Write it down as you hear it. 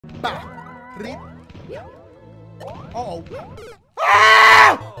Ba. Rip. Uh-oh.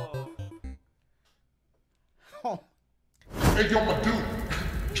 Ah! Oh. Hey, yo, my dude.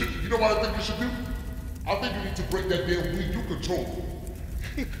 You know what I think you should do? I think you need to break that damn Wii U controller.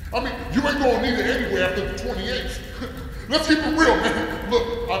 I mean, you ain't gonna need it anyway after the 28th. Let's keep it real, man.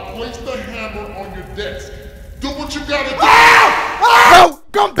 Look, I placed the hammer on your desk. Do what you gotta do.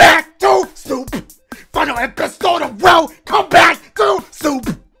 Welcome back to Soup. Final episode of Welcome Back to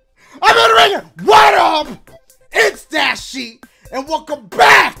Soup. I'm in the ring. What up? It's Dashie, and welcome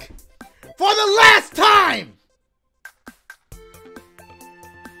back for the last time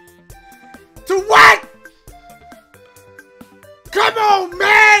to what? Come on,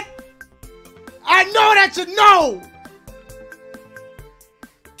 man. I know that you know.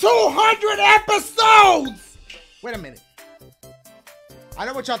 200 episodes. Wait a minute. I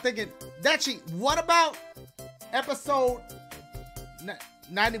know what y'all thinking. Dashie, what about episode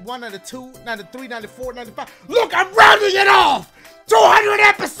 91, 92, 93, 94, 95? Look, I'm rounding it off. 200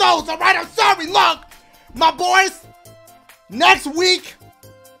 episodes, all right? I'm sorry. Look, my boys, next week,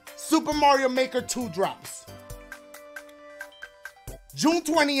 Super Mario Maker 2 drops. June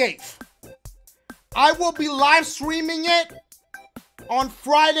 28th. I will be live streaming it on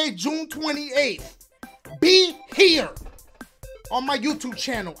Friday, June 28th. Be here on my YouTube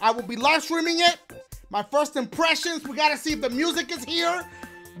channel. I will be live streaming it. My first impressions. We gotta see if the music is here.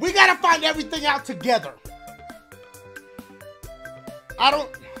 We gotta find everything out together. I'm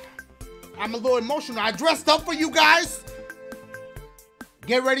a little emotional. I dressed up for you guys.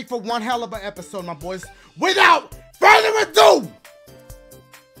 Get ready for one hell of an episode, my boys. Without further ado,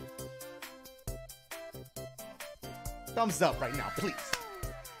 thumbs up right now, please.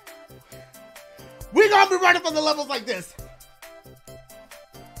 We're gonna be running for the levels like this.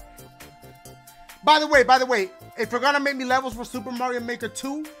 By the way, if you're gonna make me levels for Super Mario Maker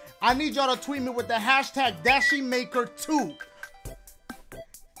 2, I need y'all to tweet me with the hashtag DashieMaker2.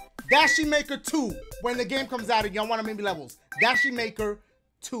 DashieMaker2 when the game comes out and y'all wanna make me levels.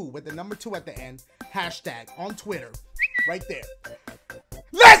 DashieMaker2 with the number 2 at the end. Hashtag on Twitter. Right there.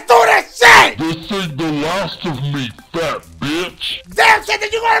 Let's do this shit! This ain't the last of me, fat bitch. Damn shit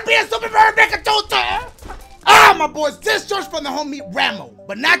that you wanna be a Super Mario Maker 2 too! Ah, my boys, this just from the homie Ramo.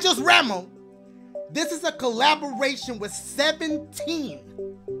 But not just Ramo. This is a collaboration with 17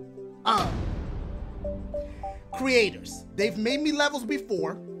 creators. They've made me levels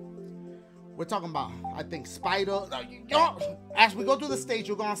before. We're talking about, I think, Spider. As we go through the stage,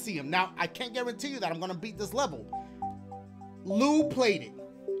 you're gonna see him. Now, I can't guarantee you that I'm gonna beat this level. Lou played it,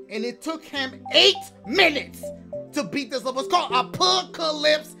 and it took him 8 minutes to beat this level. It's called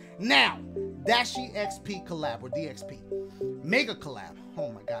Apocalypse Now. Dashie XP collab, or DXP. Mega collab. Oh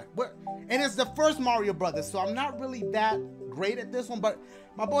my god. And it's the first Mario Brothers, so I'm not really that great at this one, but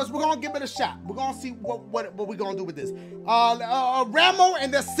my boys, we're gonna give it a shot. We're gonna see what we're gonna do with this. Ramo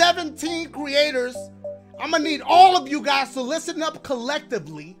and the 17 creators, I'm gonna need all of you guys to listen up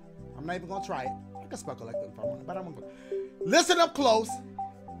collectively. I'm not even gonna try it. I can spell collective if I want, but I'm gonna listen up close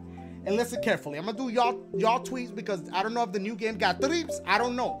and listen carefully. I'm gonna do y'all tweets because I don't know if the new game got trips. I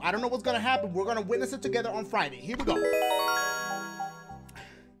don't know what's gonna happen. We're gonna witness it together on Friday. Here we go.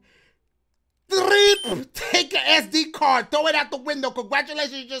 Take an SD card, throw it out the window.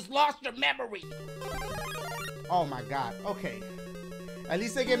 Congratulations, you just lost your memory. Oh my god. Okay. At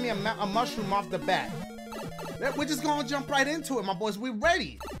least they gave me a mushroom off the bat. We're just gonna jump right into it, my boys. We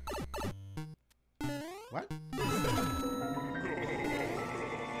ready. What?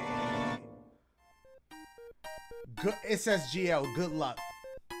 Good. It says GL. Good luck.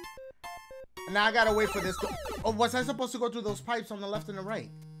 Now I gotta wait for this. Oh, was I supposed to go through those pipes on the left and the right?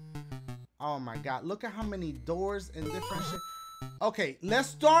 Oh my god, look at how many doors and different shit. Okay, let's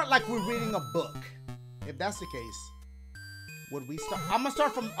start like we're reading a book. If that's the case, would we start? I'm gonna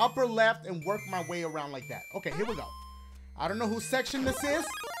start from upper left and work my way around like that. Okay, here we go. I don't know whose section this is.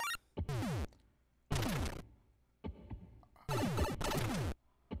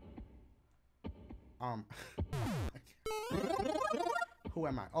 Who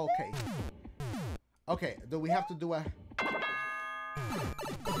am I? Okay. Okay, do we have to do a...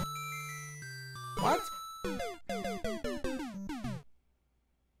 What?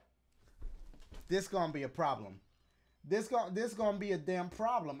 This gonna be a problem. This gonna be a damn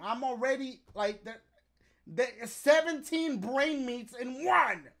problem. I'm already like the 17 brain meats in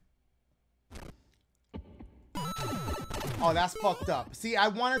one. Oh, that's fucked up. See, I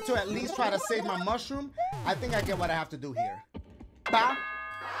wanted to at least try to save my mushroom. I think I get what I have to do here. Bah.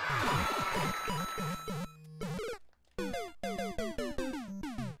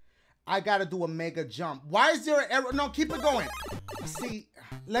 I gotta do a mega jump. Why is there an error? No, keep it going. See,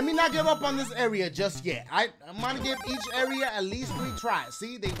 Let me not give up on this area just yet. I'm gonna give each area at least 3 tries.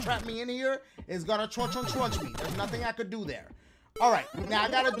 See, they trapped me in here. It's gonna trunch me. There's nothing I could do there. All right, now I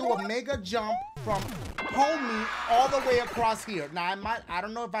gotta do a mega jump from homie all the way across here. Now I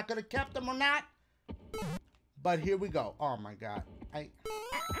don't know if I could have kept them or not, but here we go. Oh my God,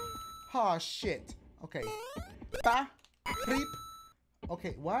 oh shit. Okay, ba, creep.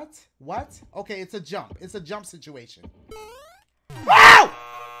 Okay, what? Okay, it's a jump. It's a jump situation. Ow!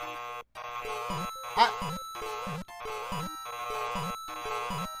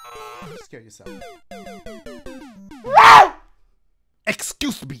 Scare yourself. Ow!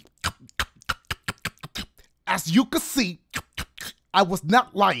 Excuse me. As you can see, I was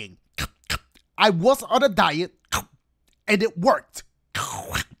not lying. I was on a diet, and it worked.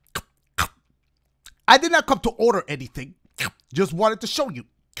 I did not come to order anything. Just wanted to show you.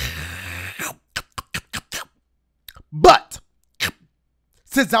 But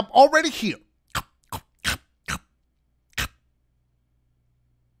since I'm already here,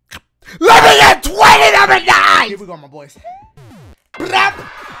 let me get 20 number 9! Here we go, my boys.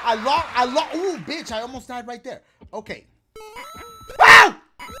 I lost. Ooh, bitch, I almost died right there. Okay. Ow!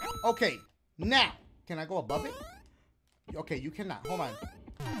 Okay, now, can I go above it? Okay, you cannot. Hold on.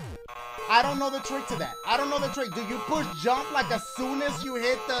 I don't know the trick to that. I don't know the trick. Do you push jump like as soon as you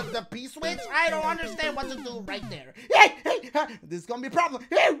hit the P switch? I don't understand what to do right there. Hey, this is gonna be a problem.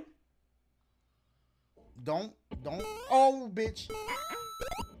 Don't. Oh, bitch.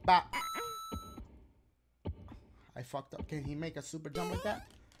 Bop. I fucked up. Can he make a super jump like that?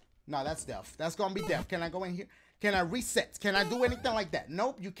 No, that's deaf. That's gonna be deaf. Can I go in here? Can I reset? Can I do anything like that?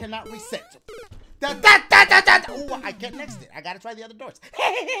 Nope, you cannot reset. Oh, I can't next it. I gotta try the other doors.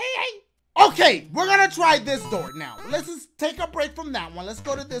 Okay, we're gonna try this door now. Let's just take a break from that one. Let's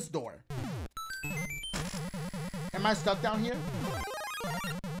go to this door. Am I stuck down here?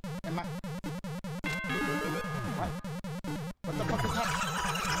 Am I? What? What the fuck is happening?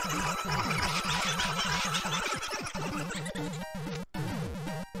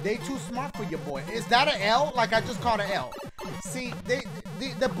 They too smart for your boy. Is that an L? Like I just caught an L. See,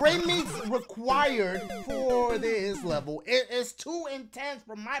 the brain meats required for this level, it is too intense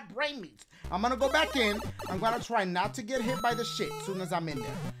for my brain meats. I'm gonna go back in. I'm gonna try not to get hit by the shit as soon as I'm in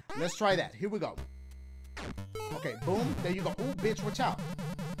there. Let's try that. Here we go. Okay, boom. There you go. Ooh, bitch, watch out.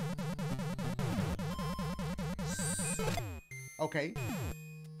 Okay.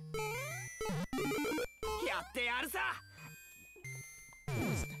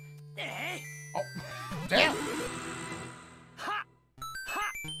 Oh, damn.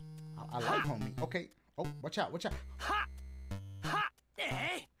 I like homie. Okay. Oh, watch out, watch out.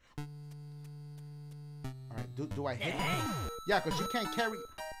 Alright, do I hit him? Yeah, because you can't carry.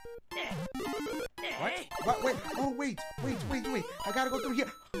 What? Wait. Oh, wait. I gotta go through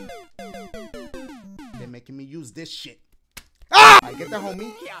here. They're making me use this shit. Ah! I get the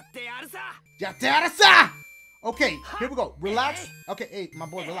homie. Okay, here we go. Relax. Okay, hey, my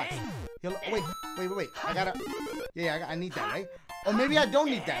boy, relax. Wait. I gotta. Yeah, I need that, right? Or maybe I don't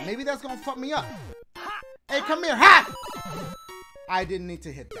need that. Maybe that's gonna fuck me up. Hey, come here. Ha! I didn't need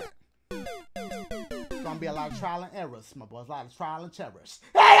to hit that. It's gonna be a lot of trial and errors, my boys. A lot of trial and terrors.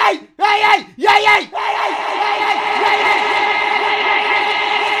 Hey!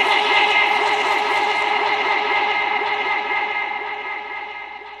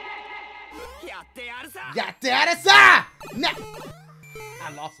 Now,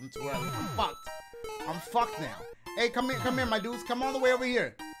 I lost him too early. I'm fucked now. Hey, come here, my dudes. Come all the way over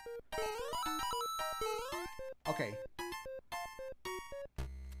here. Okay.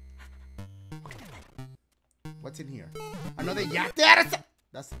 What's in here? Another yaterasa.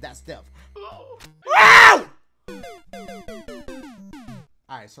 That's death. Wow!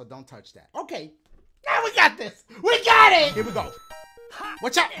 Alright, so don't touch that. Okay. Now we got this. We got it. Here we go.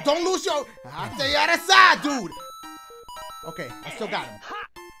 Watch out. Don't lose your yaterasa, dude. Okay, I still got him.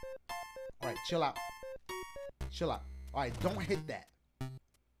 Alright, chill out. Alright, don't hit that.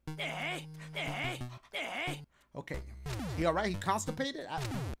 Okay. He alright? He constipated?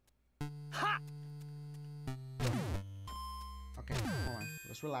 Okay, hold on.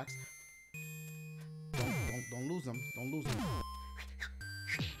 Let's relax. Don't lose him. Don't lose him.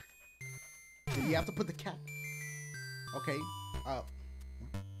 Did he have to put the cap? Okay. Alright.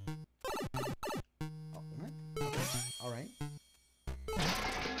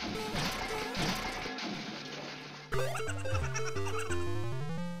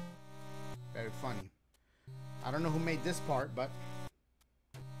 Very funny. I don't know who made this part, but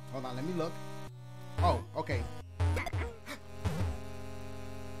hold on, let me look. Oh, okay.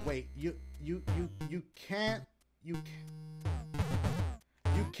 Wait, you can't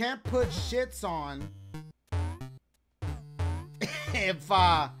can't put shits on if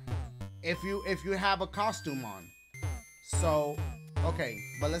you have a costume on. So, okay,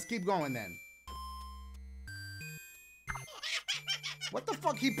 but let's keep going then. What the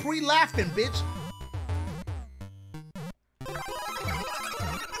fuck? He pre-laughing, bitch.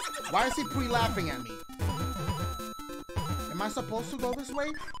 Why is he pre-laughing at me? Am I supposed to go this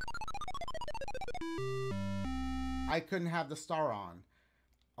way? I couldn't have the star on.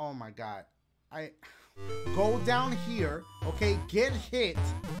 Oh my god. I go down here, okay, get hit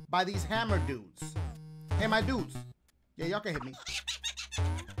by these hammer dudes. Hey, my dudes. Yeah, y'all can hit me.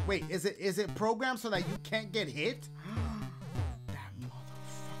 Wait, is it programmed so that you can't get hit? That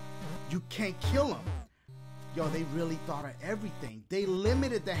motherfucker. You can't kill him. Yo, they really thought of everything. They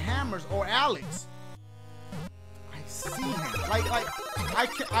limited the hammers, or Alex. I see him. Like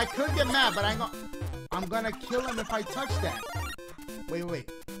I could get mad, but I'm gonna kill him if I touch that. Wait.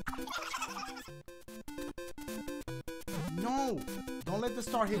 No, don't let the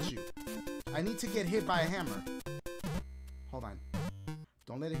star hit you. I need to get hit by a hammer. Hold on.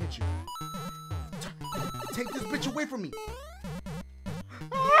 Don't let it hit you. Take this bitch away from me.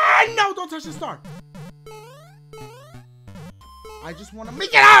 Ah, no, don't touch the star. I just want to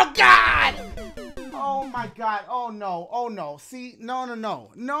make it. Oh, God! Oh, my God. Oh, no. Oh, no. See? No,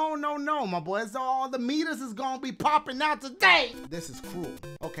 my boys. All the meters is going to be popping out today. This is cruel.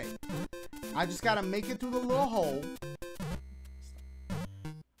 Okay. I just got to make it through the little hole.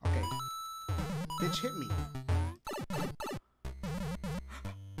 Okay. Bitch, hit me.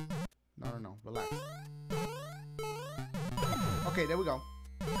 No. Relax. Okay, there we go.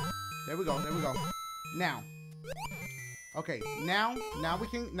 There we go. Now. Okay, now we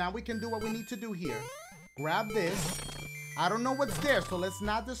can do what we need to do here. Grab this. I don't know what's there, so let's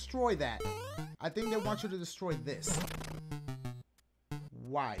not destroy that. I think they want you to destroy this.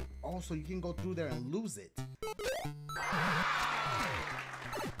 Why? Also, you can go through there and lose it.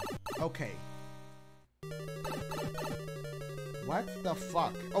 Okay. What the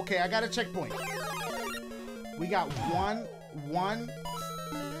fuck? Okay, I got a checkpoint. We got one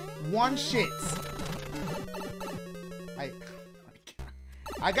shits.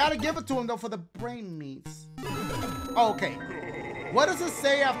 I gotta give it to him though for the brain meats. Oh, okay. What does it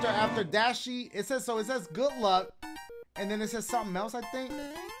say after Dashie? It says good luck, and then it says something else, I think. All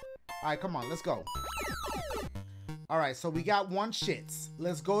right, come on, let's go. All right, so we got one shits.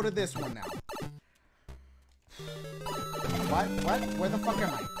 Let's go to this one now. What? Where the fuck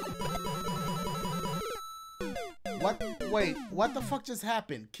am I? What? Wait, what the fuck just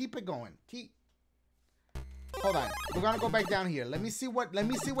happened? Keep it going. Hold on. We're gonna go back down here. Let me see what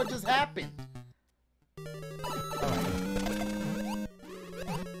just happened. Alright.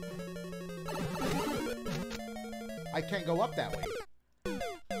 I can't go up that way.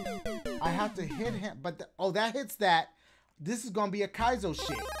 I have to hit him, but oh, that hits that. This is gonna be a Kaizo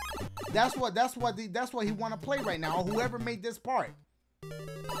shit. That's what he wanna play right now, or whoever made this part.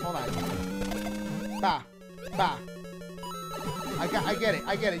 Hold on. Bah. I get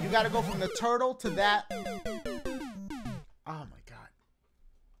it. You gotta go from the turtle to that. Oh my god.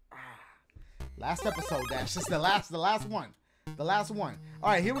 Last episode, Dash. This is the last one. The last one.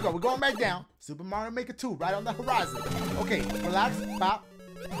 Alright, here we go. We're going back down. Super Mario Maker 2, right on the horizon. Okay, relax. Bop.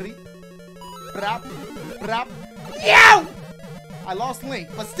 Three. Brap. Brap. Yow! I lost Link,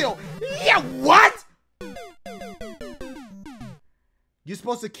 but still. Yeah, what? You're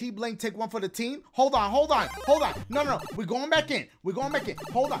supposed to keep Link, take one for the team? Hold on. No. We're going back in.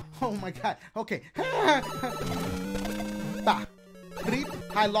 Hold on. Oh my god. Okay. Bah.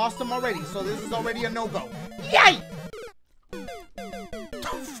 I lost him already, so this is already a no-go. Yay!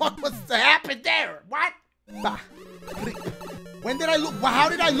 The fuck was to happen there? What? Bah. When did I lose? How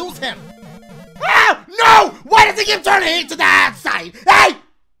did I lose him? Ah! No! Why does he keep turning into the outside? Hey!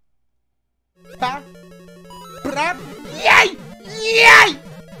 Bah. Brap. Yay! Yay!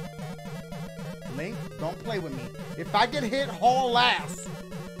 Link, don't play with me. If I get hit, haul ass.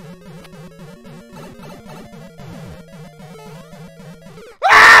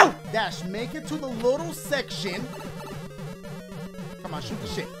 Ow! Dash, make it to the little section. Come on, shoot the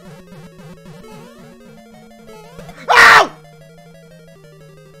shit. Ow!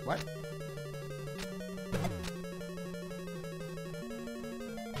 What?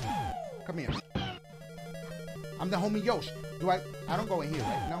 Come here. I'm the homie Yosh. I don't go in here,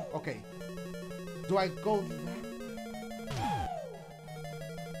 right? No? Okay. Do I go...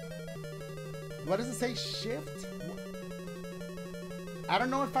 What does it say? Shift? I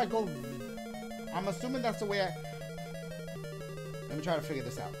don't know if I go... I'm assuming that's the way I... Let me try to figure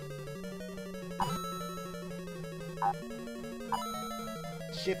this out.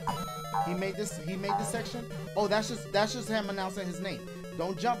 shift. He made this section. Oh, that's just him announcing his name.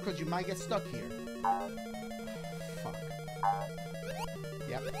 Don't jump because you might get stuck here. Fuck.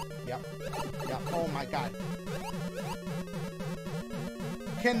 Yep. Oh my god.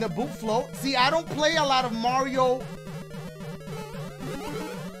 Can the boot float? See, I don't play a lot of Mario.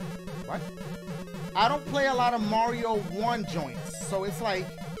 What? I don't play a lot of Mario 1 joints. So it's like,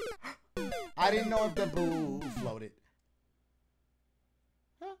 I didn't know if the boot floated.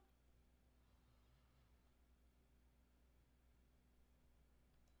 Huh?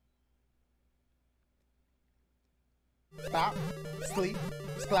 Stop. Sleep.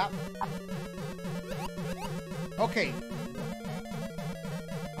 Slap. Okay.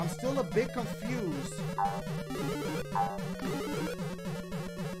 I'm still a bit confused.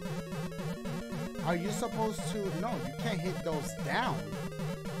 Are you supposed to... No, you can't hit those down.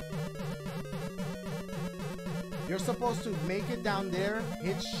 You're supposed to make it down there,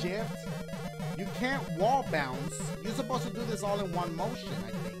 hit shift. You can't wall bounce. You're supposed to do this all in one motion, I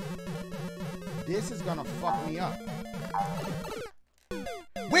think. This is gonna fuck me up.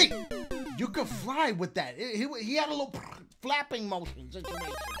 Wait! You could fly with that. He had a little flapping motion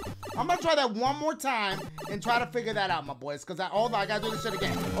situation. I'm gonna try that one more time and try to figure that out, my boys. Because I gotta do this shit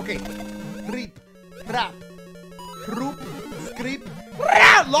again. Okay. Creep. Trap. Croop. Screep.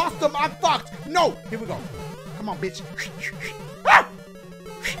 Lost him. I'm fucked. No. Here we go. Come on, bitch.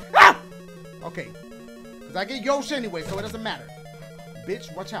 Okay. Because I get Yosh anyway, so it doesn't matter.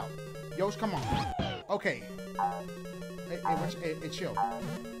 Bitch, watch out. Yosh, come on. Okay. Hey, chill.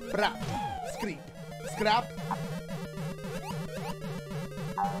 Brap. Screep. Scrap.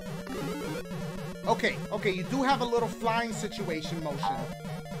 Okay, you do have a little flying situation motion.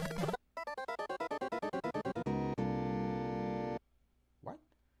 What?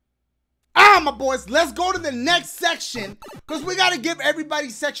 Ah, my boys, let's go to the next section, because we got to give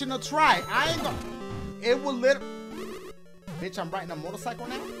everybody's section a try. I ain't gonna... It will Bitch, I'm riding a motorcycle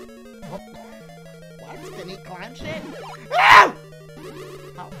now? Oh. What? Can he climb shit? Ah!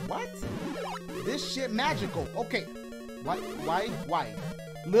 How? What? This shit magical. Okay. What? Why?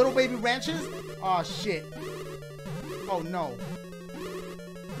 Little baby ranches? Oh, shit. Oh, no.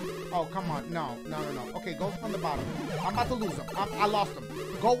 Oh, come on. No. Okay, go from the bottom. I'm about to lose him. I lost him.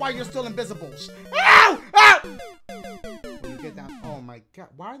 Go while you're still invisible. Ow! Ow! When you get down. Oh, my God.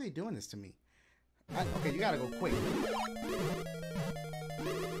 Why are they doing this to me? Okay, you gotta go quick.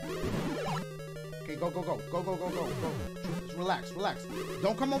 Okay, go. Just relax.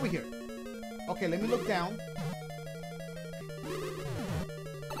 Don't come over here. Okay, let me look down.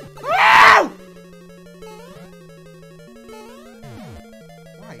 Ow!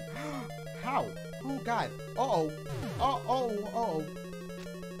 Why? How? Oh, God. Uh-oh.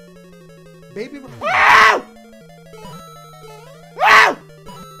 Baby. Ow! Ow!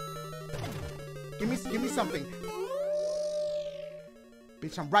 Give me something.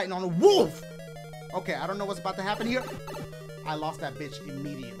 Bitch, I'm riding on a wolf. Okay, I don't know what's about to happen here. I lost that bitch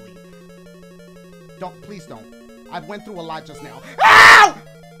immediately. Please don't. I went through a lot just now. Ow!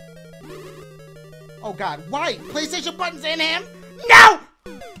 Oh God, why? PlayStation buttons in him? No!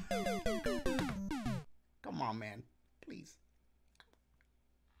 Come on, man. Please.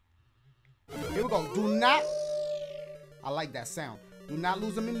 Here we go. Do not. I like that sound. Do not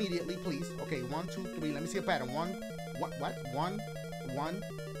lose them immediately, please. Okay, 1, 2, 3. Let me see a pattern. What? 1.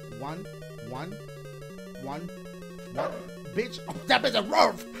 Bitch. Oh, that bitch a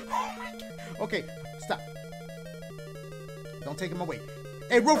roof. Oh my God. Okay, stop. Don't take him away.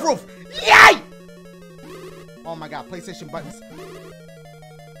 Hey, roof. Yay! Oh my God, PlayStation buttons.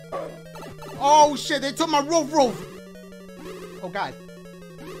 Oh shit, they took my roof. Oh God.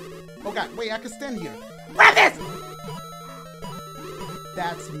 Wait, I can stand here. Grab this!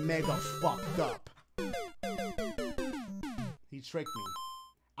 That's mega fucked up. He tricked me.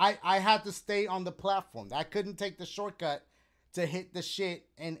 I had to stay on the platform. I couldn't take the shortcut to hit the shit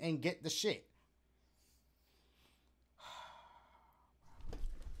and get the shit.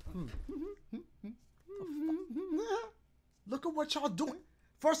 Look at what y'all doing.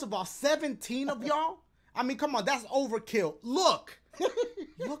 First of all, 17 of y'all? I mean, come on, that's overkill. Look.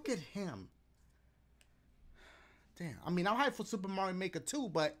 Look at him. Damn. I mean, I'm hyped for Super Mario Maker 2,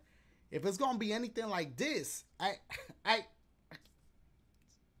 but if it's going to be anything like this,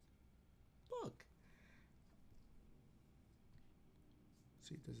 look.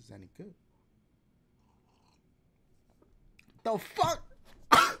 See if this is any good. The fuck?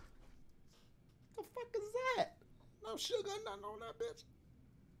 The fuck is that? No sugar, nothing on that bitch.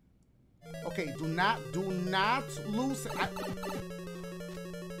 Okay, do not lose.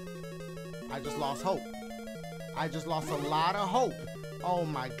 I just lost hope. I just lost a lot of hope Oh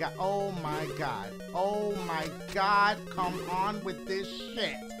my god. Oh my god. Oh my god. Come on with this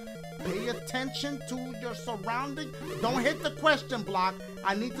shit. Pay attention to your surroundings. Don't hit the question block.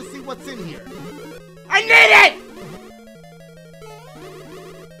 I need to see what's in here. I need it!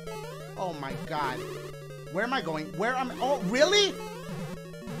 Oh my god. Where am I going? Where am I? Oh, really?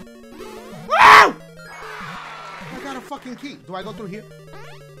 Woo! I got a fucking key. Do I go through here?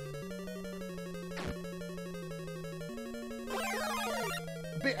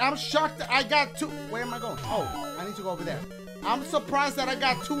 I'm shocked that I got two. Where am I going? Oh, I need to go over there. I'm surprised that I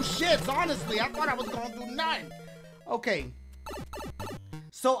got 2 shits, honestly. I thought I was going to do 9. Okay.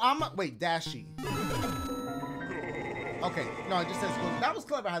 So wait, Dashie. Okay, no, it just says, that was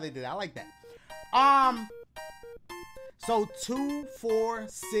clever how they did it. I like that. So 2, 4,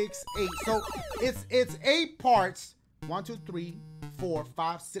 6, 8. So it's 8 parts. 1, 2, 3, 4,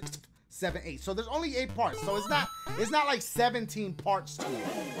 5, 6, 7, 8. So there's only 8 parts. So it's not like 17 parts to it.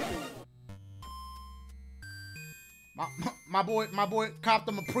 My boy copped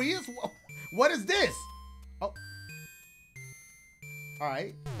him a Prius. What is this? Oh. All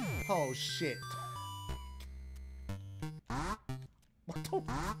right. Oh shit. What the?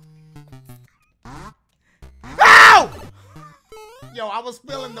 Ow! Yo, I was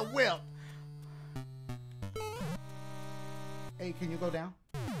feeling the whip. Hey, can you go down?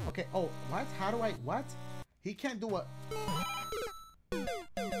 Okay. Oh, what? How do I? What? He can't do a.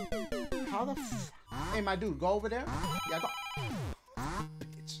 How the? Hey, my dude, go over there. Yeah, go.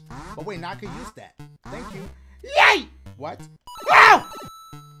 Bitch. But wait, now I can use that. Thank you. Yay! What? Ow!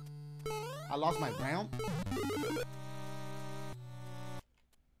 I lost my round.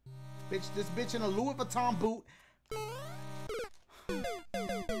 Bitch, this bitch in a Louis Vuitton boot.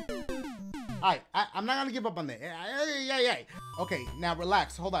 Alright, I'm not gonna give up on that. Yeah. Okay, now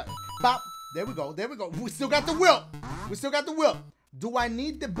relax. Hold on. Bop. There we go. There we go. We still got the whip. We still got the whip. Do I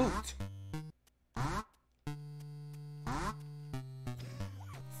need the boot?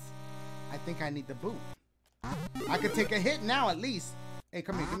 I think I need the boot. I could take a hit now at least. Hey,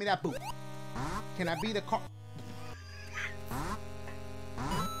 come here. Give me that boot. Can I be the car?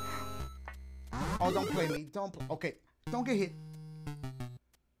 Oh, don't play me. Don't play. Okay. Don't get hit.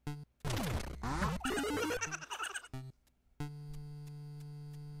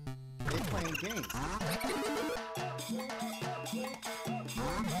 They're playing games.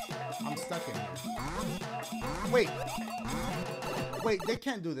 I'm stuck in here. Wait. Wait, they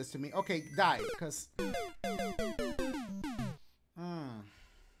can't do this to me. Okay, die, because...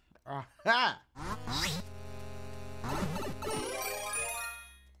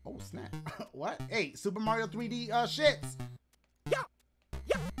 Oh, snap. What? Hey, Super Mario 3D shits.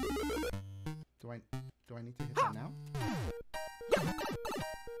 Do I need to hit that now?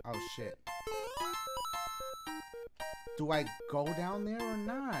 Oh, shit. Do I go down there or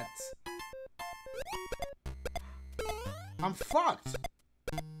not? I'm fucked.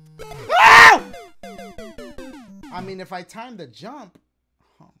 Ow! I mean, if I time the jump.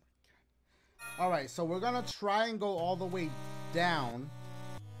 Oh my god. Alright, so we're gonna try and go all the way down.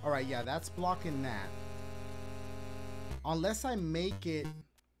 Alright, yeah, that's blocking that. Unless I make it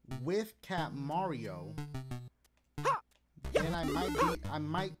with Cat Mario, then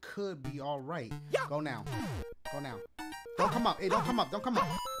I could be alright. Go now. Go now. Don't come up. Hey, don't come up. Don't come up.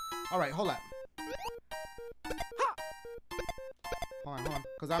 Alright, hold up. Hold on.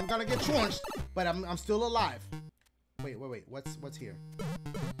 Because I'm gonna get chunched, but I'm still alive. Wait. What's here?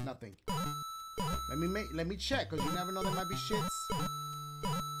 Nothing. Let me check, because you never know, there might be shits.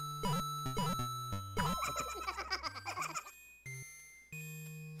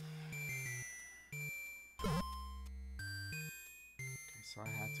 Okay, so I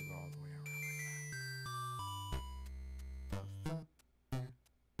had to go all the way around.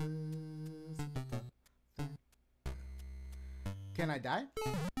 Can I die?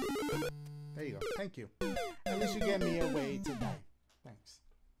 There you go. Thank you. At least you gave me a way to die. Thanks.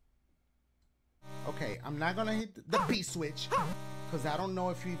 Okay, I'm not gonna hit the B switch, because I don't know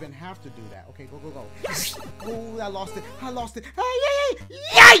if you even have to do that. Okay, go. Oh, I lost it.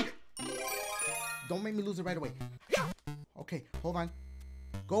 Yay! Don't make me lose it right away. Okay, hold on.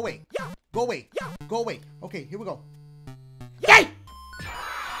 Go away. Okay, here we go. Yay!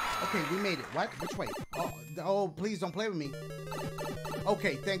 Okay, we made it. What? Which way? Oh, please don't play with me.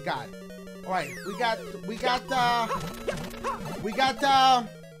 Okay, thank God. All right, we got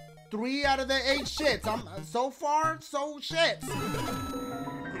 3 out of the 8 shits. So far, so shits.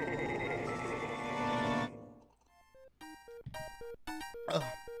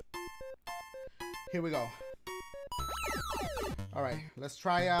 Here we go. All right, let's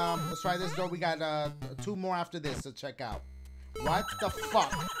try this door. We got 2 more after this to check out. What the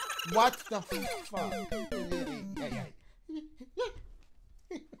fuck? What the fuck?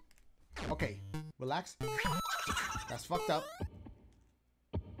 Okay, relax. That's fucked up.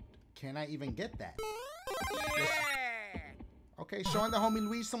 Can I even get that? Okay, showing the homie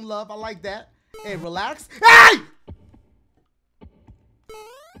Luigi some love. I like that. Hey, relax. Hey!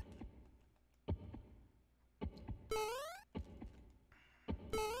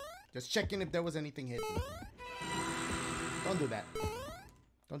 Just checking if there was anything hidden. Don't do that.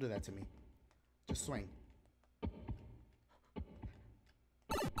 Don't do that to me. Just swing.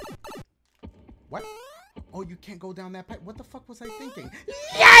 What? Oh, you can't go down that pipe. What the fuck was I thinking?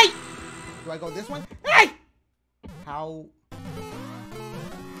 Yay! Do I go this one? Hey! How?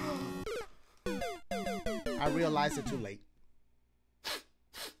 I realized it too late.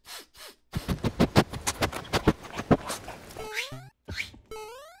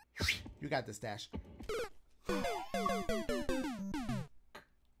 You got this, Dash.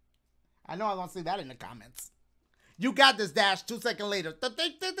 I know I'm gonna see that in the comments. You got this, Dash. 2 seconds later.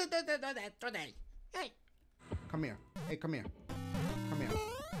 Hey, come here. Hey, come here. Come here.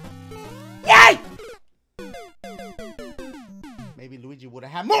 Yay! Maybe Luigi would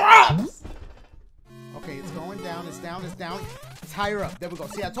have had more ups. Okay, it's going down. It's down. It's down. It's higher up. There we go.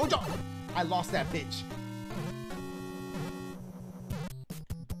 See, I told y'all. I lost that bitch.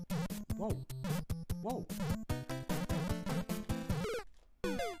 Whoa. Whoa.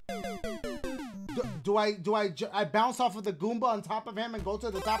 Do I bounce off of the Goomba on top of him and go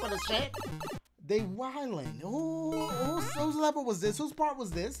to the top of the shit? They wildin'. Whose level was this? Whose part was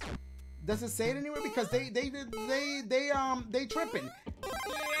this? Does it say it anywhere? Because they tripping.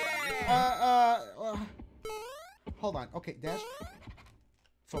 Hold on. Okay, Dash.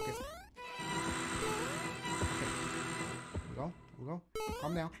 Focus. Okay. We go.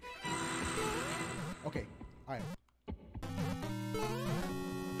 Calm down. Okay. All right.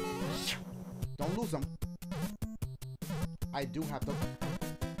 Don't lose them. I do have to.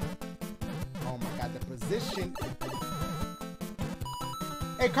 Oh my god, the position.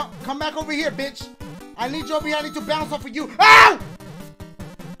 Hey, come back over here, bitch. I need you over here. I need to bounce off of you. Ow!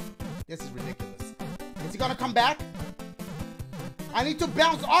 This is ridiculous. Is he gonna come back? I need to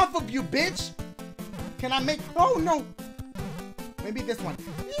bounce off of you, bitch. Can I make? Oh no. Maybe this one.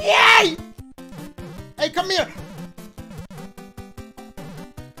 Yay! Hey, come here.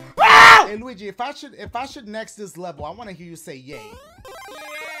 Hey Luigi, if I should next this level, I want to hear you say yay. Yeah.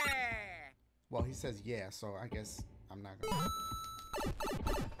 Well, he says yeah, so I guess I'm not gonna.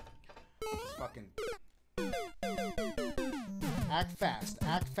 Just fucking act fast,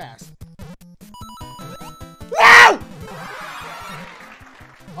 act fast. No!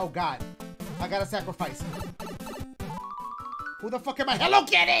 Oh God, I gotta sacrifice. Who the fuck am I? Hello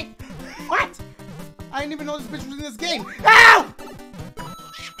Kitty! What? I didn't even know this bitch was in this game. Ow!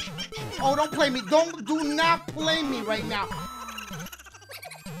 Oh, don't play me. Do not play me right now.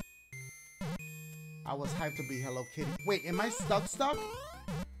 I was hyped to be Hello Kitty. Wait, am I stuck?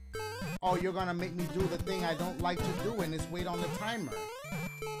 Oh, you're gonna make me do the thing I don't like to do and is wait on the timer.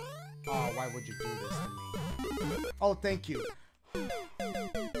 Oh, why would you do this to me? Oh, thank you.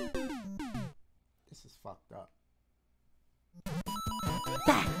 This is fucked up.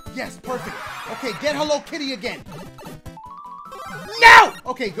 Ah, yes, perfect. Okay, get Hello Kitty again. No!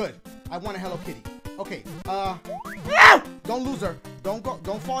 Okay, good. I want a Hello Kitty. Okay, no! Don't lose her. Don't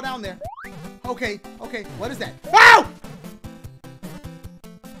fall down there. Okay, what is that? Ow!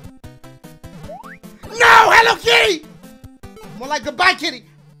 No, Hello Kitty! More like goodbye, kitty.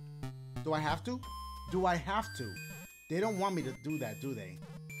 Do I have to? Do I have to? They don't want me to do that, do they?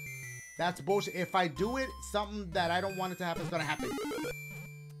 That's bullshit. If I do it, something that I don't want it to happen is gonna happen.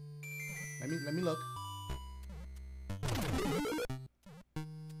 Let me look.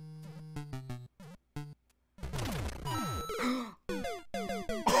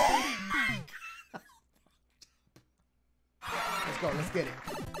 Let's get it.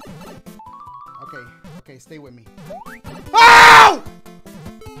 Okay, stay with me. Oh!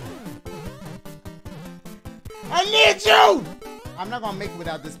 I need you! I'm not gonna make it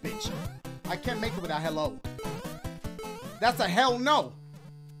without this bitch. I can't make it without hello. That's a hell no.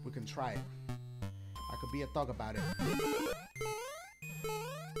 We can try it. I could be a thug about it.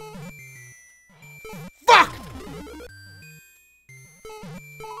 Fuck!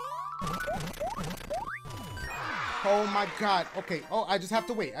 Oh my god. Okay. Oh, I just have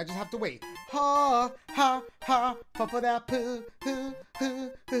to wait. Ha ha ha. For that poo hoo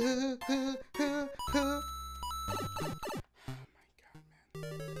hoo hoo hoo hoo hoo. Oh my god,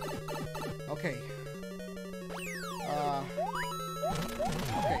 man. Okay.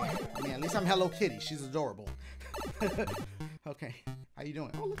 Okay. I mean, at least I'm Hello Kitty. She's adorable. you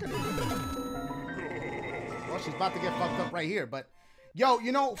doing? Oh, look at it. Well, she's about to get fucked up right here, but yo,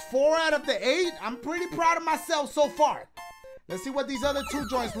 you know, 4 out of the 8, I'm pretty proud of myself so far. Let's see what these other 2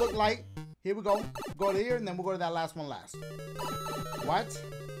 joints look like. Here we go. Go to here, and then we'll go to that last one last. What?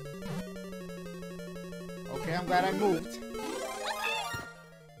 Okay, I'm glad I moved.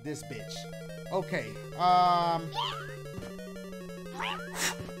 This bitch. Okay,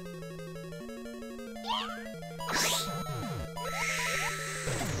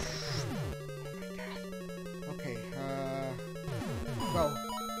 okay, go.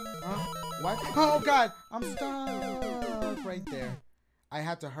 Huh? What? Oh, God! I'm stuck right there. I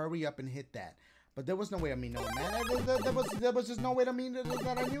had to hurry up and hit that. But there was no way of me knowing that. There was just no way to me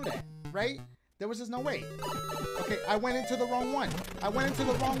that I knew that, right? There was just no way. Okay, I went into the wrong one.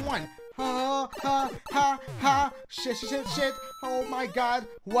 Ha, ha, ha, ha. Shit, shit, shit, shit. Oh, my God.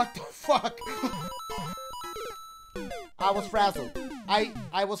 What the fuck? I was frazzled.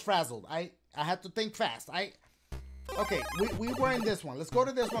 I was frazzled. I had to think fast. Okay, we were in this one. Let's go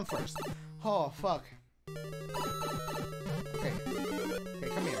to this one first. Oh, fuck. Okay. Okay,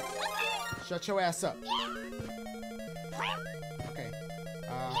 come here. Shut your ass up. Okay.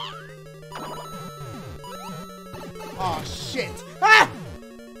 Oh, shit. Ah!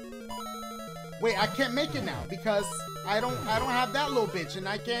 Wait, I can't make it now because I don't have that little bitch, and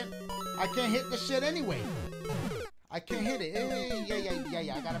I can't hit the shit anyway. I can't hit it.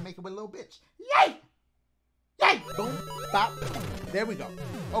 Yeah. I gotta make it with a little bitch. Yay! Yay! Boom, bop. There we go.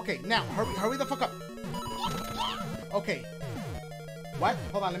 Okay, now hurry the fuck up. Okay. What?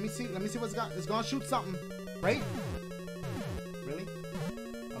 Hold on. Let me see what's got. It's gonna shoot something, right? Really?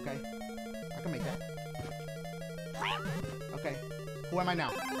 Okay. I can make that. Okay. Who am I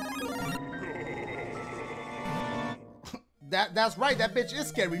now? That's right. That bitch is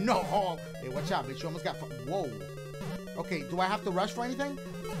scary. No. Oh. Hey, watch out, bitch. You almost got. Whoa. Okay. Do I have to rush for anything?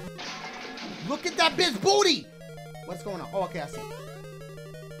 Look at that bitch booty. What's going on? Oh, okay. I see.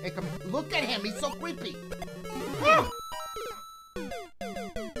 Hey, come here. Look at him. He's so creepy. Ah!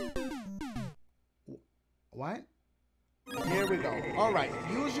 What? Here we go. All right.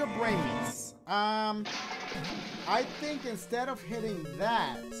 Use your brainies. I think instead of hitting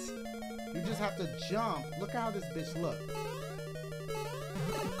that, you just have to jump. Look how this bitch look.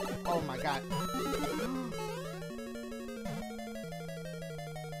 Oh my God.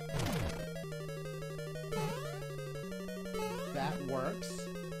 That works.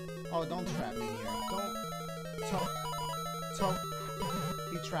 Oh, don't trap me here. Don't.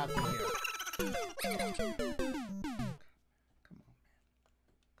 He trapped me here. Come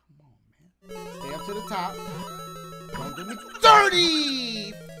on, man. Stay up to the top. Don't do me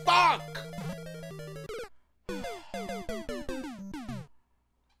dirty! Fuck!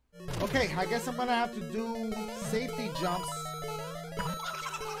 Okay, I guess I'm gonna have to do safety jumps.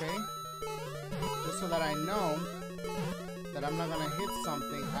 Okay? Just so that I know that I'm not gonna hit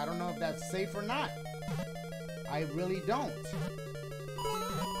something. I don't know if that's safe or not. I really don't.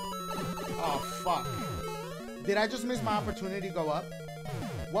 Oh, fuck. Did I just miss my opportunity to go up?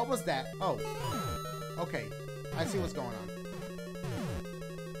 What was that? Oh. Okay. I see what's going on.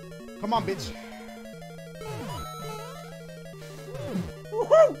 Come on, bitch.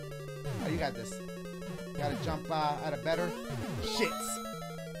 Woohoo! Oh, you got this. You gotta jump out of better shits.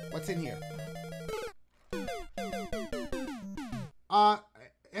 What's in here?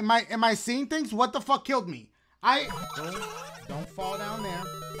 Am I seeing things? What the fuck killed me? Don't fall down there.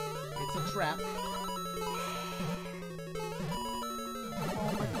 It's a trap.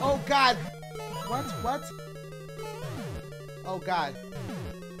 Oh God! What? Oh God!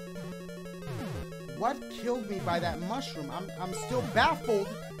 What killed me by that mushroom? I'm still baffled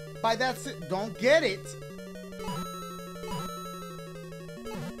by that. Don't get it.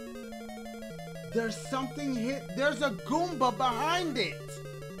 There's something hit. There's a Goomba behind it.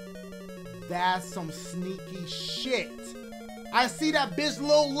 That's some sneaky shit. I see that bitch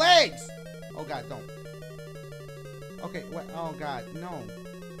little legs. Oh God, don't. Okay, what? Oh God, no.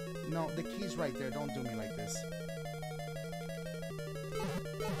 No, the key's right there. Don't do me like this.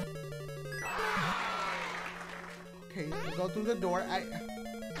 Okay, we'll go through the door.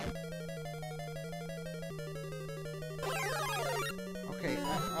 Okay,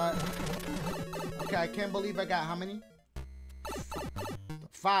 okay, I can't believe I got how many?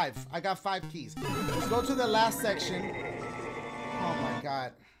 5. I got 5 keys. Let's go to the last section. Oh my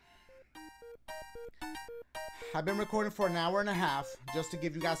God. I've been recording for an hour and a half just to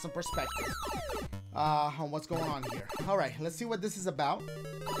give you guys some perspective on what's going on here. All right, let's see what this is about.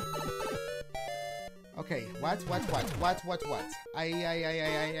 Okay, what?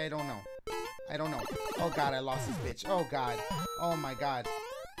 I don't know. I don't know. Oh god, I lost this bitch. Oh god. Oh my god.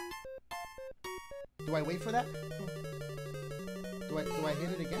 Do I wait for that? Do I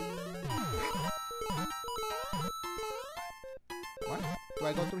hit it again? What? Do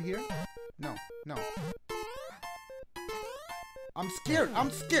I go through here? No, no. I'm scared. I'm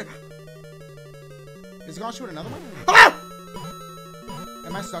scared. Is it gonna shoot another one? Ah!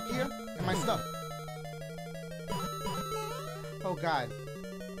 Am I stuck here? Am I stuck? Oh god.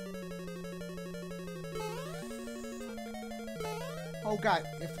 Oh god,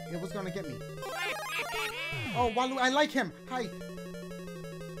 if it was gonna get me. Oh, Walu, I like him. Hi.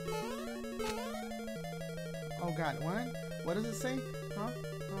 Oh god, what? What does it say? Huh?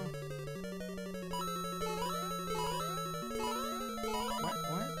 Oh.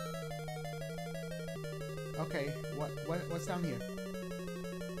 What? Okay, what's down here?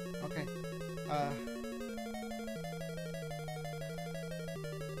 Okay.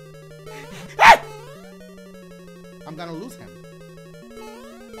 I'm gonna lose him.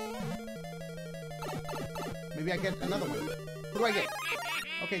 Maybe I get another one. Who do I get?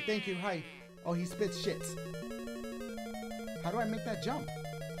 Okay, thank you. Hi. Oh, he spits shits. How do I make that jump?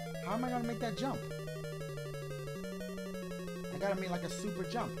 How am I gonna make that jump? I gotta make like a super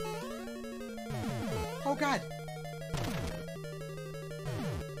jump. Oh god!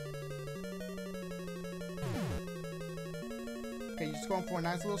 Okay, you're just going for a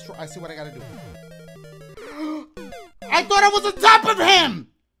nice little stroke. I see what I gotta do. I thought I was on top of him!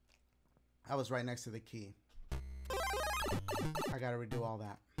 I was right next to the key. I gotta redo all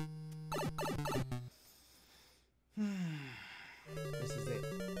that. This is it.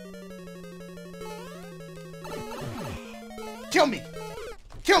 Kill me!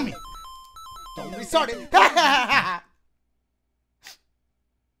 Kill me! Don't restart it!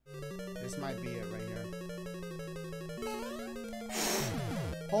 This might be it right here.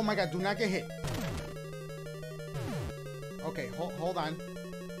 Oh my god, do not get hit. Okay, hold on.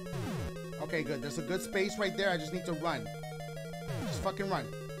 Okay, good. There's a good space right there. I just need to run. Just fucking run.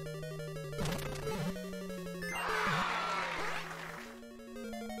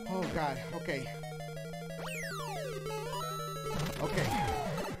 Oh god, okay. Okay.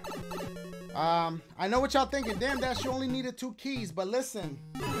 I know what y'all thinking. Damn, Dash, you only needed 2 keys, but listen.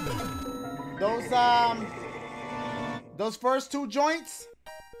 Those first 2 joints.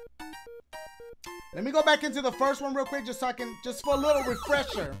 Let me go back into the first one real quick just so I can, just for a little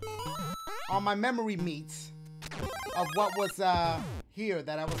refresher on my memory meats of what was here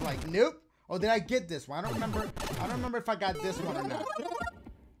that I was like, nope. Oh, did I get this one? I don't remember if I got this one or not.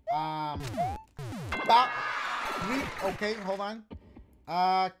 About 3. Okay, hold on.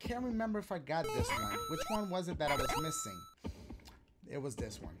 Can't remember if I got this one. Which one was it that I was missing? It was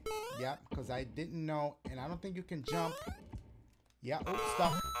this one. Yeah, because I didn't know, and I don't think you can jump. Yeah, oops,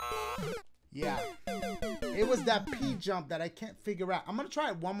 stuck. Yeah. It was that P jump that I can't figure out. I'm gonna try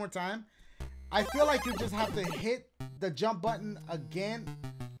it one more time. I feel like you just have to hit the jump button again,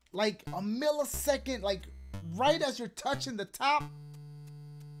 like a millisecond, like right as you're touching the top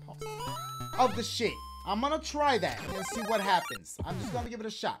of the shit. I'm gonna try that and see what happens. I'm just gonna give it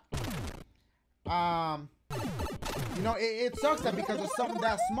a shot. You know, it sucks that because of something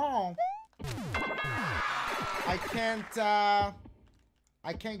that small, I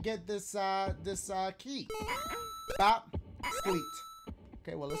can't get this key. Stop. Squeaked.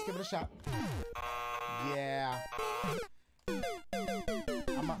 Okay, well, let's give it a shot. Yeah.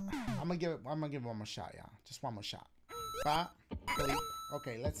 I'm gonna give it one more shot, y'all. Just one more shot. Stop. Delete.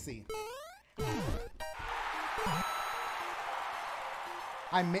 Okay, let's see.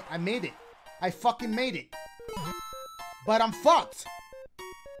 I made it. I fucking made it. But I'm fucked.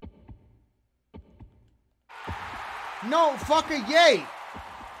 No, fucker, yay.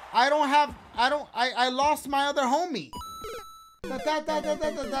 I lost my other homie.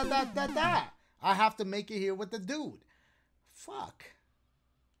 I have to make it here with the dude. Fuck.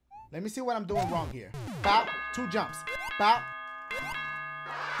 Let me see what I'm doing wrong here. Bop, 2 jumps. Bop.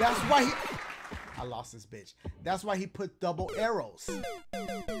 That's why he... I lost this bitch. That's why he put double arrows.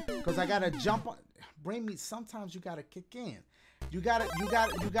 Because I gotta jump on... Brain meat, sometimes you gotta kick in. You gotta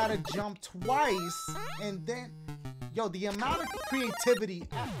jump twice, and then... Yo, the amount of creativity...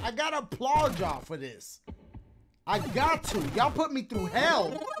 I gotta applaud y'all for this. I got to. Y'all put me through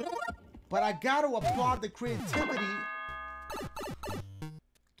hell. But I gotta applaud the creativity.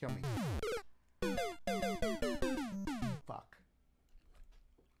 Kill me. Fuck.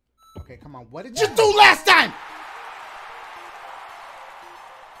 Okay, come on. What did you do last time?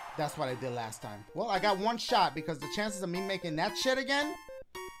 That's what I did last time. Well, I got 1 shot because the chances of me making that shit again,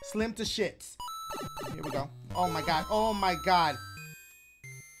 slim to shits. Here we go. Oh my god. Oh my god.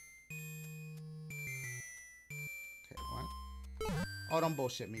 don't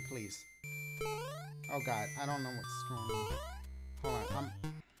bullshit me, please. Oh God, I don't know what's going on. Hold on,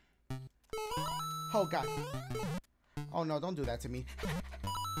 oh God. Oh no, don't do that to me.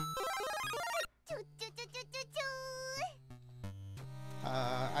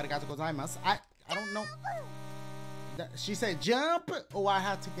 Arigato gozaimasu. I don't know. She said jump. Oh, I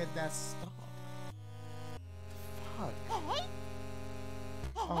had to get that star. Fuck.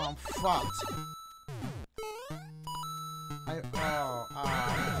 Oh, I'm fucked. I had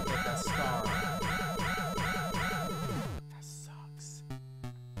to get that star. That sucks.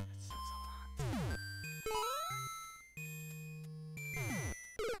 That sucks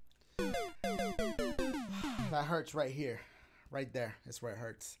a lot. That hurts right here. Right there. That's where it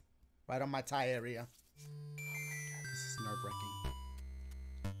hurts. Right on my thigh area. Oh my God, this is nerve-wracking.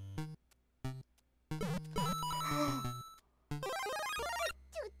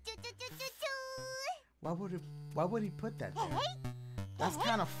 Why would he put that there? That's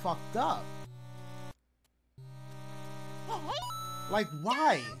kind of fucked up. Like,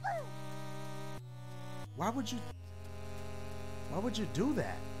 why? Why would you do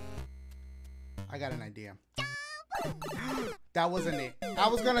that? I got an idea. That wasn't it. I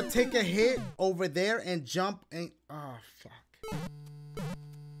was gonna take a hit over there and jump and oh fuck.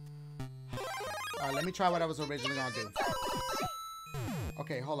 Alright, let me try what I was originally gonna do.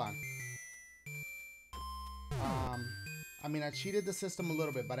 Okay, hold on. I mean, I cheated the system a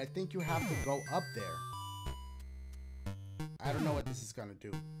little bit, but I think you have to go up there. I don't know what this is gonna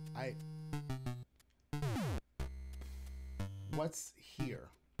do. What's here?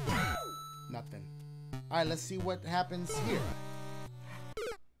 Nothing. Alright, let's see what happens here.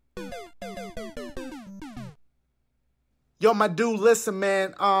 Yo, my dude, listen,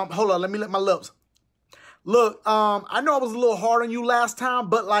 man. Hold on, let me lick my lips. Look, I know I was a little hard on you last time,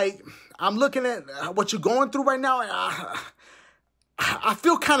 but like, I'm looking at what you're going through right now. I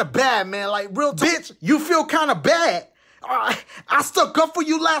feel kind of bad, man. Like, real bitch, you feel kind of bad. I stuck up for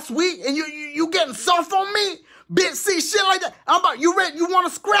you last week, and you getting soft on me, bitch. See shit like that. I'm about you ready? You want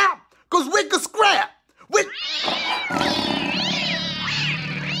to scrap? Cause we can scrap.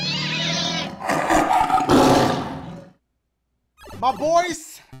 My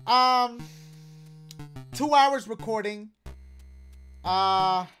boys, 2 hours recording.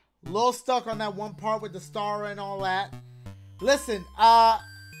 Little stuck on that one part with the star and all that. Listen, I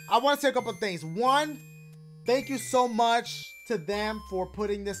want to say a couple of things. One, thank you so much to them for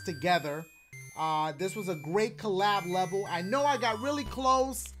putting this together. This was a great collab level. I know I got really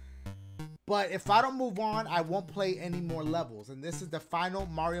close, but if I don't move on, I won't play any more levels. And this is the final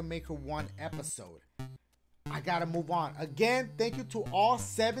Mario Maker 1 episode. I gotta move on. Again, thank you to all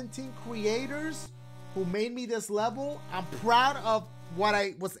 17 creators who made me this level. I'm proud of what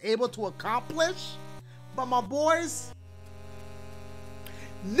I was able to accomplish. But my boys,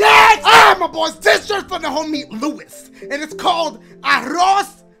 next! My boys, this shirt from the homie Luis. And it's called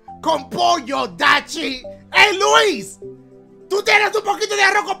Arroz con Pollo Dachi. Hey, Luis! ¿Tú tienes un poquito de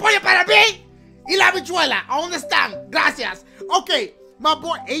arroz con pollo para mí? Y la habichuela. ¿A dónde están? Gracias. Okay, my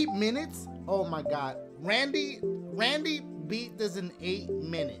boy, 8 minutes? Oh my God. Randy beat this in 8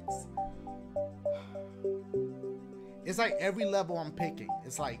 minutes. It's like every level I'm picking.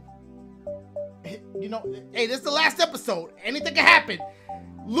 It's like, you know, hey, this is the last episode. Anything can happen.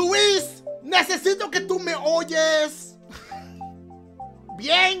 Luis, necesito que tú me oyes.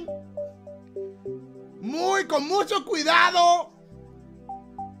 Bien. Con mucho cuidado.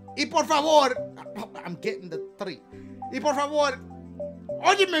 Y por favor, I'm getting the 3. Y por favor,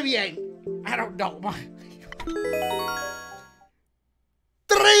 óyeme bien. I don't know.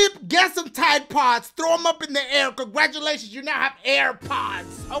 3, get some Tide Pods, throw them up in the air. Congratulations, you now have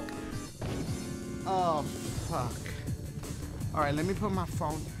AirPods. Okay. Oh, fuck. All right, let me put my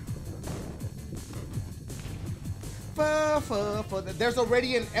phone. There's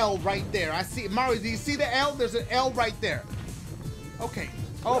already an L right there. I see, Mario, do you see the L? There's an L right there. Okay.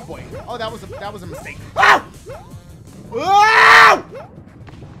 Oh boy. Oh, that was a mistake. Oh! Oh!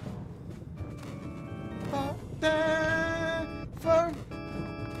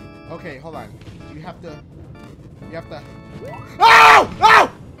 Okay, hold on. You have to. Oh! Oh!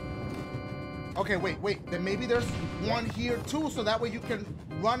 Okay, wait. Then maybe there's one here too, so that way you can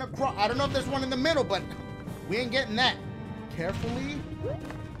run across. I don't know if there's one in the middle, but we ain't getting that. Carefully.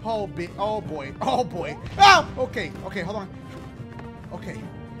 Oh boy. Oh boy. Oh! Okay, hold on. Okay.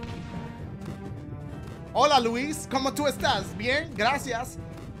 Hola, Luis. ¿Cómo tú estás? Bien, gracias.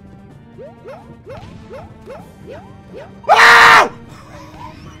 Oh!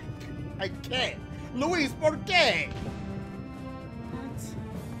 I can't. Luis, ¿por qué? What?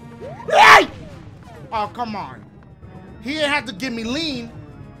 Hey! Oh, come on. He ain't have to give me lean.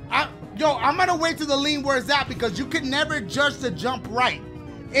 Yo, I'm gonna wait till the lean wears out because you can never judge the jump right.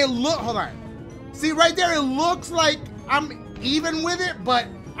 Hold on. See right there, it looks like I'm even with it, but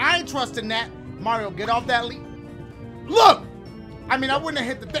I ain't trusting that. Mario, get off that lean. Look! I mean, I wouldn't have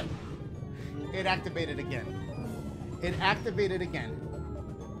hit the thing. It activated again. It activated again.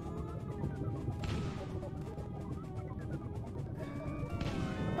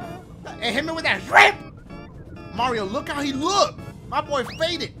 It hit me with that rip! Mario, look how he looked. My boy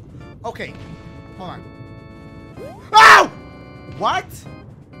faded. Okay, hold on. Ow! What?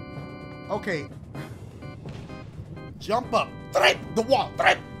 Okay. Jump up. Threat the wall.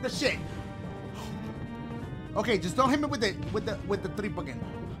 Threat the shit. Okay, just don't hit me with the trip again.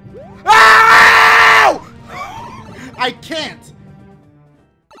 Ow! I can't.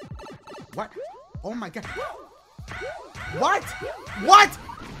 What? Oh my god. What? What?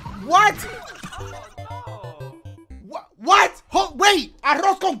 What? What? Wait!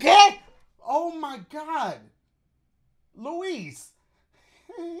 ¿Arroz con qué? Oh my god. Luis.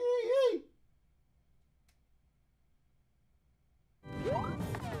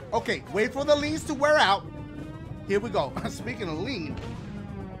 Okay, wait for the leans to wear out. Here we go. Speaking of lean,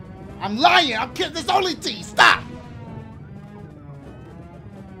 I'm lying. I'm kidding. This only tea. Stop.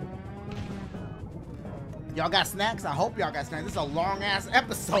 Y'all got snacks? I hope y'all got snacks. This is a long ass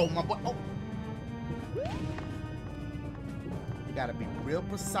episode, my boy. Oh. You gotta be real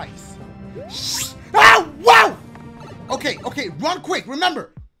precise. Ah! Whoa! Okay, okay, run quick.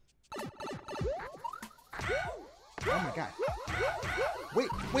 Remember. Oh my god.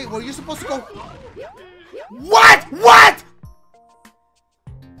 Wait, were you supposed to go? What? What?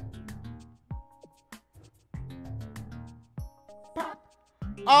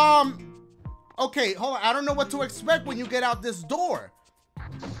 Okay, hold on. I don't know what to expect when you get out this door.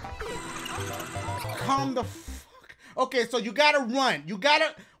 Calm the fuck. Okay, so you gotta run. You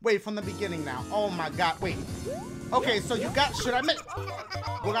gotta wait from the beginning now. Oh my god, wait. Okay, so you got. Should I make?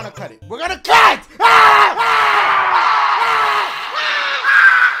 We're gonna cut it. We're gonna cut.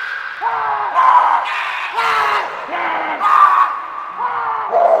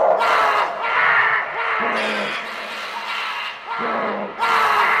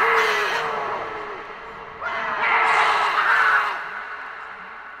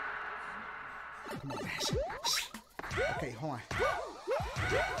 Okay, hold on.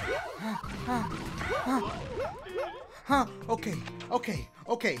 Okay.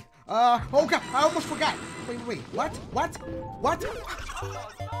 Oh god, I almost forgot. Wait. What?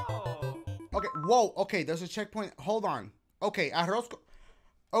 Okay, whoa. Okay, there's a checkpoint. Hold on. Okay, arroz.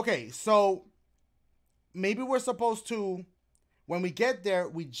 Okay, so maybe we're supposed to, when we get there,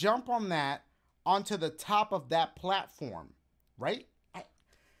 we jump on that onto the top of that platform, right?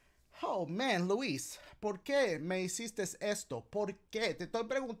 Oh man, Luis, ¿por qué me hiciste esto? ¿Por qué? Te estoy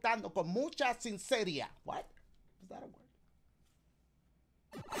preguntando con mucha sinceridad. What? Is that a word?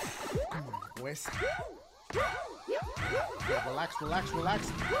 Come on, pues. Yeah, relax.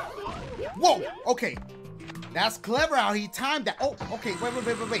 Whoa, okay. That's clever how he timed that. Oh, okay, wait.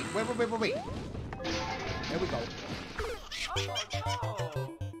 There we go.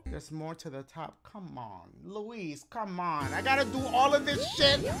 There's more to the top. Come on, Luis, come on. I gotta do all of this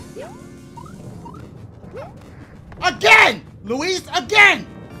shit. Again! Luis, again!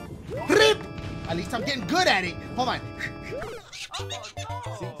 Rip! At least I'm getting good at it. Hold on.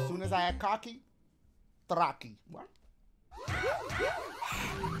 See, as soon as I add cocky, traki. What?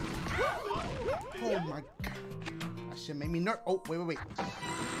 Oh my god. That shit made me nervous. Oh, wait.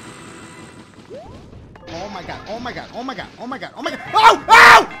 Oh my god. Oh!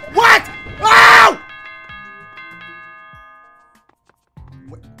 What? Oh!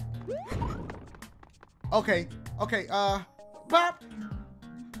 Wait. Okay. Pop.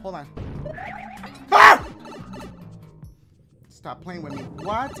 Hold on. Ah! Stop playing with me.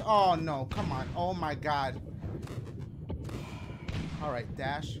 What? Oh no, come on. Oh my god. Alright,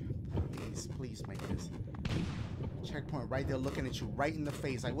 Dash. Please make this. Checkpoint right there looking at you right in the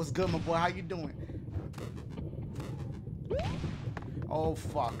face. Like, what's good, my boy? How you doing? Oh,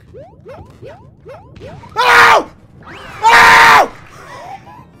 fuck. Ow! Ow!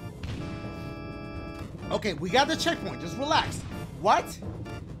 Okay, we got the checkpoint. Just relax. What?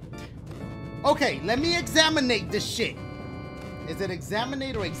 Okay, let me examinate this shit. Is it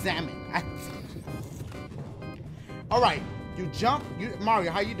examinate or examine? All right, you jump.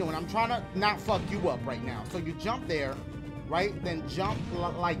 Mario, how you doing? I'm trying to not fuck you up right now. So you jump there, right? Then jump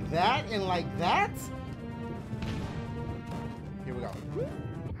like that and like that. Here we go.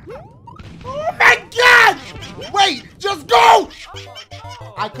 Oh my god! God! Wait, just go!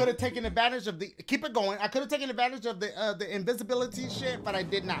 I could have taken advantage of the, keep it going. I could have taken advantage of the invisibility shit, but I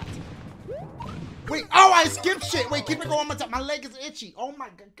did not. Wait, oh, I skipped shit. Wait, keep it going. My leg is itchy. Oh my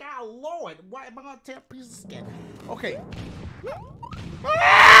God, Lord. Why am I gonna tear a piece of skin? Okay.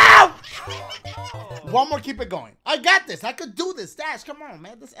 Ow! One more, keep it going. I got this. I could do this. Dash, come on,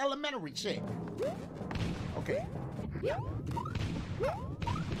 man. This elementary shit. Okay.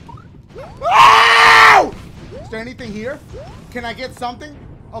 Ow! Is there anything here? Can I get something?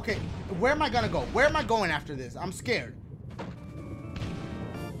 Okay, where am I gonna go? Where am I going after this? I'm scared.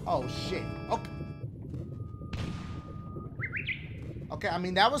 Oh, shit. Okay. Okay, I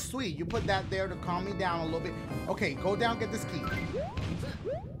mean, that was sweet. You put that there to calm me down a little bit. Okay, go down, get this key.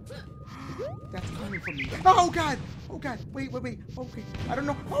 That's coming from me. Oh, God. Oh, God. Wait. Okay. I don't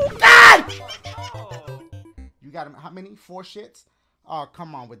know. Oh, God! You got him. How many? 4 shits? Oh,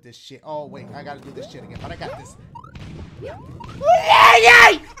 come on with this shit. Oh, wait. I got to do this shit again, but I got this.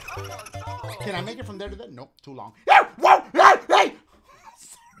 Can I make it from there to there? Nope, too long.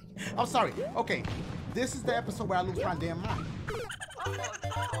 I'm sorry. Okay, this is the episode where I lose my damn mind.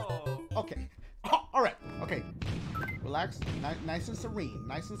 Okay. Oh, all right. Okay. Relax. Nice and serene.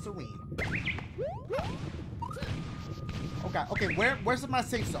 Nice and serene. Oh God. Okay. Where's my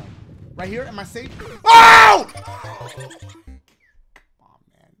safe zone? Right here. Am I safe? Oh! Come on,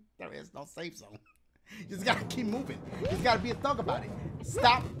 man. There is no safe zone. You just gotta keep moving. You just gotta be a thug about it.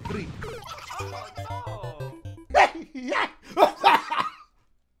 Stop. 3.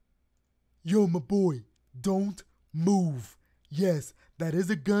 Yo, my boy, don't move. Yes, that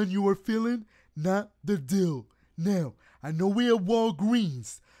is a gun you are feeling, not the deal. Now, I know we at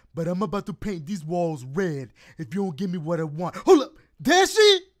Walgreens, but I'm about to paint these walls red if you don't give me what I want. Hold up,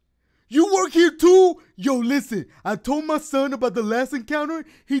 Dashie? You work here too? Yo, listen, I told my son about the last encounter.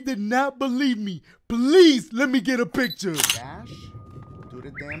 He did not believe me. Please, let me get a picture. Dash, do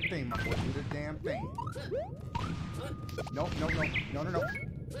the damn thing, my boy, do the damn thing. No.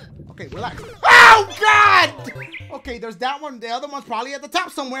 Okay, relax. Oh, God! Okay, there's that one. The other one's probably at the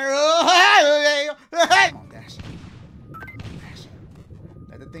top somewhere. Come on, Dash.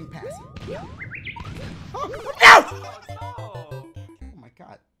 Let the thing pass. Oh, no! Oh, my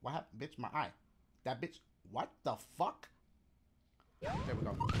God. What happened? Bitch, my eye. That bitch. What the fuck? There we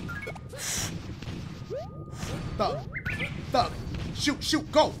go. Thug.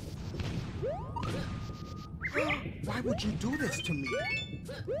 Shoot, go! Why would you do this to me?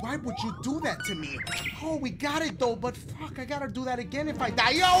 Why would you do that to me? Oh, we got it though, but fuck, I gotta do that again if I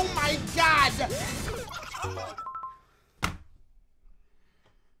die. Oh my God!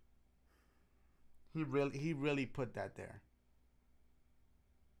 He really put that there.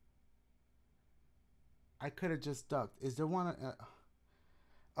 I could have just ducked. Is there one?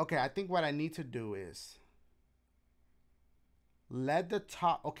 Okay, I think what I need to do is let the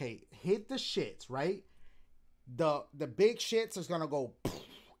top. Okay, hit the shits, right? The big shits is gonna go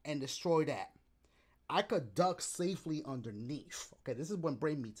and destroy that. I could duck safely underneath. Okay, this is when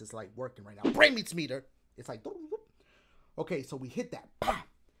Brain Meats is like working right now. Brain Meats meter. It's like, okay, so we hit that.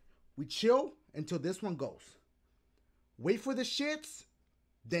 We chill until this one goes. Wait for the shits,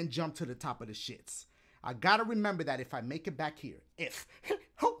 then jump to the top of the shits. I gotta remember that if I make it back here, if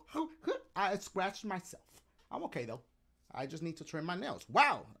I scratched myself. I'm okay though. I just need to trim my nails.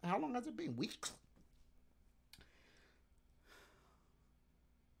 Wow, how long has it been? Weeks?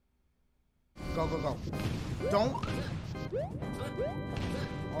 Go. Don't.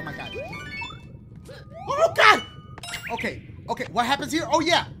 Oh my God. Oh God! Okay. What happens here? Oh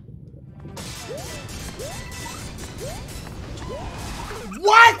yeah.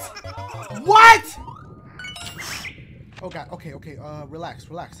 What? Oh God. Okay. Relax.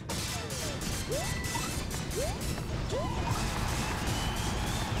 You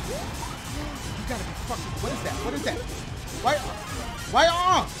gotta be fucking. What is that? Why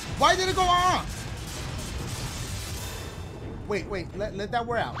on? Why did it go on? Wait. Let that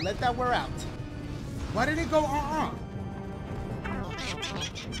wear out. Why did it go on?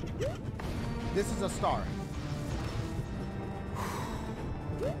 This is a star.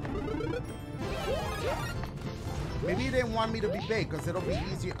 Maybe he didn't want me to be big because it'll be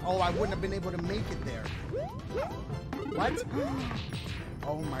easier. Oh, I wouldn't have been able to make it there. What?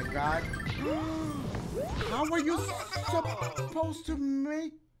 Oh my God. How were you supposed to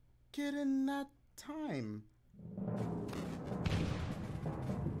make it in that time?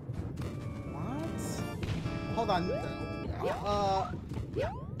 What? Hold on.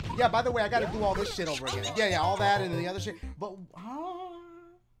 Yeah, by the way, I gotta do all this shit over again. Yeah, all that and the other shit. But,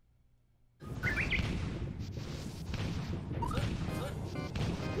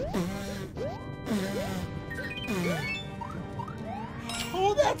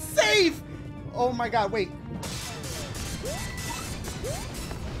 can't save. Oh my god, wait.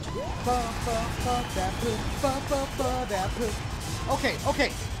 Okay,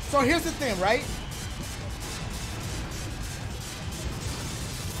 okay. So here's the thing, right?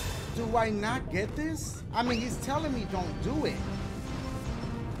 Do I not get this? I mean, he's telling me don't do it.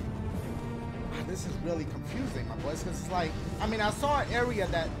 This is really confusing, my boys, because it's like, I mean, I saw an area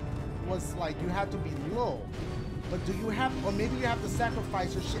that was like you had to be low, but do you have, or maybe you have to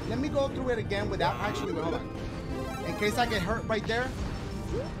sacrifice your shit. Let me go through it again without actually, hold on. In case I get hurt right there.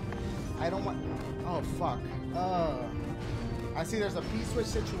 I don't want, oh fuck. I see there's a P-switch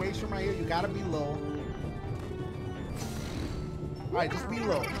situation right here. You gotta be low. All right, just be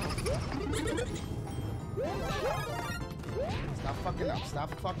low. Stop fucking up.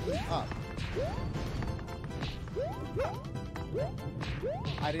 Stop fucking up.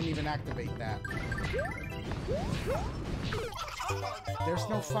 I didn't even activate that. There's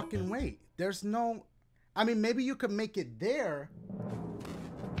no fucking way. There's no... I mean, maybe you could make it there.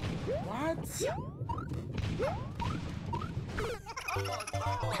 What?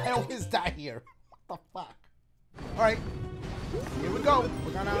 I always die here. What the fuck? Alright. Here we go.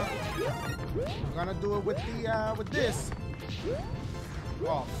 We're gonna do it with the with this.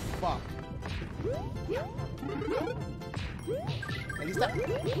 Oh fuck. At least that.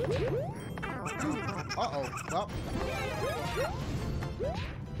 Uh-oh. Well.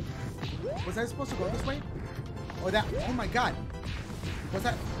 Was I supposed to go this way? Or that? Oh my god. What's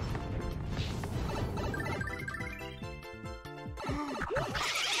that?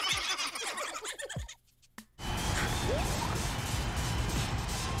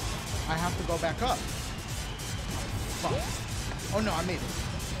 I have to go back up. Fuck. Oh no, I made it.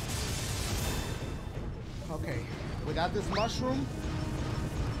 Okay. Without this mushroom.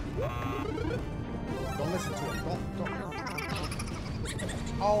 Don't listen to it. Don't.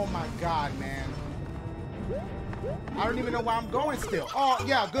 Oh my god, man. I don't even know where I'm going still. Oh,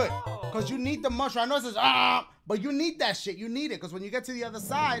 yeah, good. Because you need the mushroom. I know it says, but you need that shit. You need it. Because when you get to the other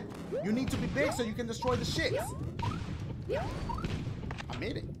side, you need to be big so you can destroy the shits. I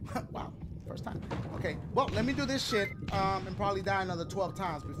made it. Wow. First time. Okay. Well, let me do this shit and probably die another 12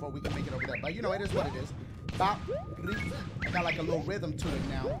 times before we can make it over there. But you know, it is what it is. Bop. I got like a little rhythm to it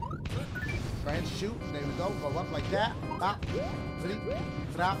now. Go ahead and shoot. There we go. Go up like that. Bop.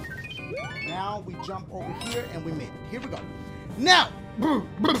 Drop. Now we jump over here and we made it. Here we go. Now. Go.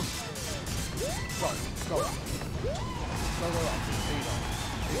 Go. Go. Go. There you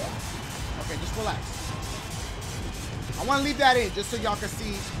go. Okay, just relax. I want to leave that in just so y'all can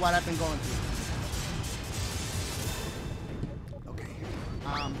see what I've been going through. Okay.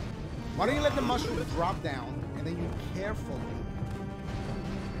 Why don't you let the mushroom drop down and then you carefully.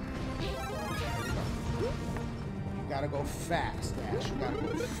 You gotta go fast, Dash. You gotta go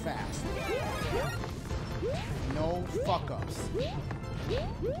fast. No fuck ups.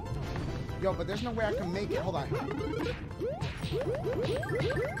 Yo, but there's no way I can make it. Hold on.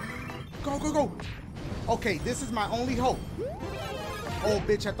 Go, go, go. Okay, this is my only hope. Oh,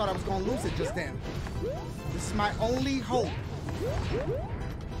 bitch, I thought I was gonna lose it just then. This is my only hope.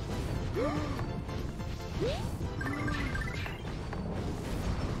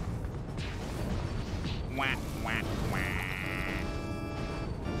 Wah, wah, wah.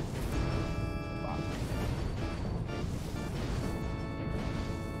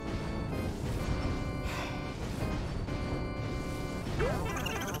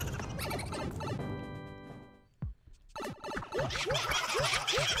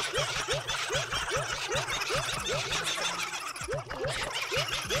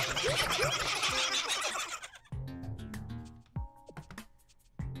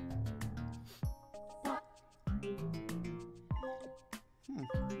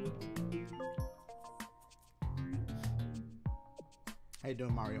 How you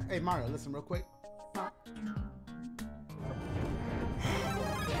doing, Mario? Hey, Mario, listen real quick.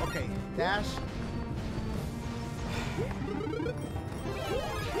 Okay, dash.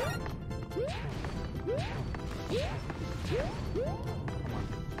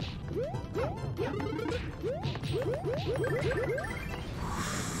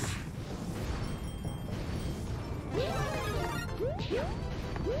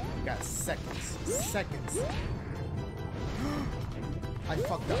 You got seconds. Seconds. I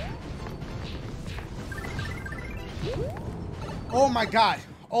fucked up. Oh my god.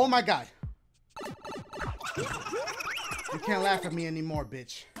 Oh my god. You can't laugh at me anymore,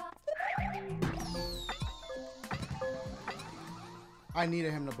 bitch. I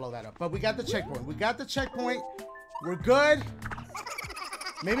needed him to blow that up. But we got the checkpoint. We got the checkpoint. We're good.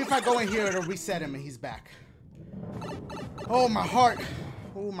 Maybe if I go in here, it'll reset him and he's back. Oh, my heart.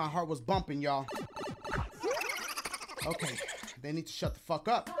 Ooh, my heart was bumping, y'all. Okay, they need to shut the fuck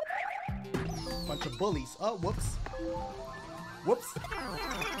up. Bunch of bullies. Oh, whoops. Whoops.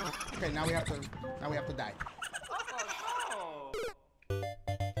 Okay, now we have to die.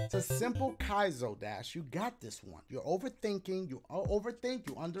 It's a simple Kaizo, Dash. You got this one. You're overthinking. You overthink.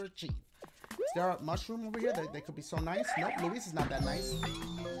 You underachieve. Is there a mushroom over here? They could be so nice. Nope, Luis is not that nice.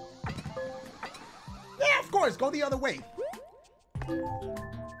 Yeah, of course. Go the other way.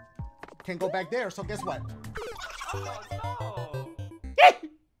 Can't go back there, so guess what?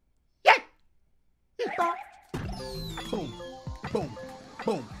 Boom, boom,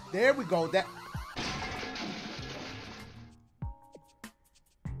 boom. There we go. That.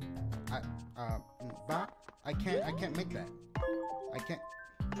 I can't make that. I can't.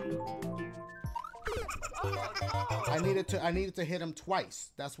 I needed to hit him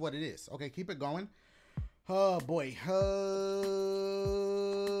twice. That's what it is. Okay, keep it going. Oh boy.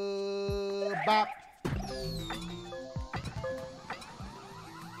 Bop.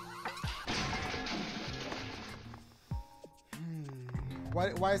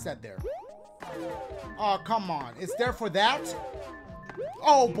 Why is that there? Oh, come on. It's there for that?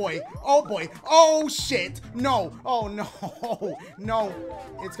 Oh boy. Oh boy. Oh shit. No. Oh no. No.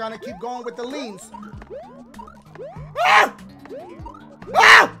 It's gonna keep going with the leans. Ah!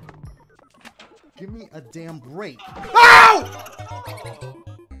 Ah! Give me a damn break. Ow!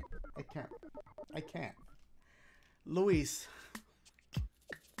 I can't. Luis.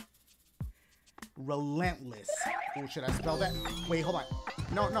 Relentless. Oh, should I spell that? Wait, hold on.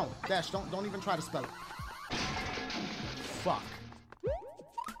 No. Dash, don't even try to spell it. Fuck.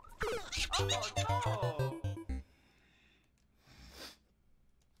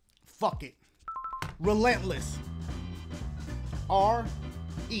 Fuck it. Relentless. R-E-L.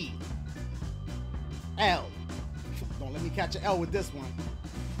 Don't let me catch an L with this one.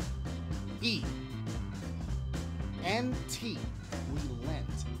 E-N-T.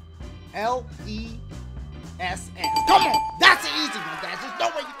 Relent. L-E-S-S. Come on! That's an easy one, Dash. There's no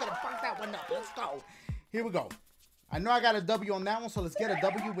way you could have fucked that one up. Let's go. Here we go. I know I got a W on that one, so let's get a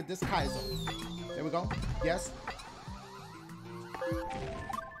W with this Kaizo. There we go. Yes.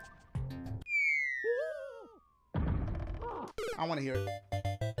 I want to hear it.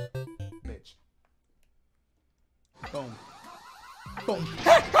 Bitch. Boom. Boom.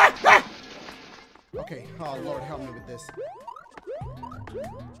 Okay. Oh, Lord, help me with this.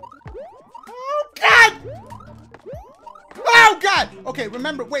 Oh, God! Oh, God! Okay,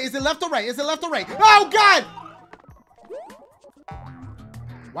 remember. Wait, is it left or right? Is it left or right? Oh, God!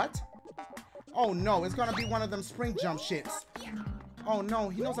 What? Oh, no. It's gonna be one of them spring jump shits. Oh, no.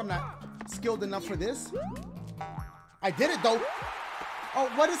 He knows I'm not skilled enough for this. I did it, though. Oh,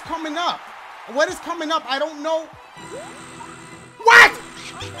 what is coming up? What is coming up? I don't know. What?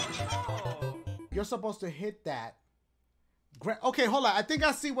 You're supposed to hit that. Okay, hold on. I think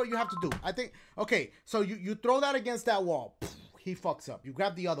I see what you have to do. Okay, so you throw that against that wall. He fucks up. You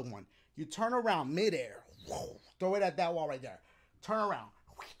grab the other one. You turn around midair. Throw it at that wall right there. Turn around.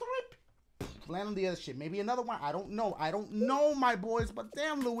 Land on the other shit. Maybe another one. I don't know. I don't know, my boys. But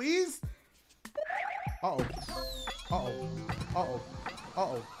damn, Louise. Uh-oh. Uh-oh. Uh-oh.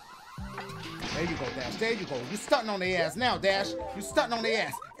 Uh-oh. There you go, Dash. There you go. You stunting on their ass now, Dash. You stunting on their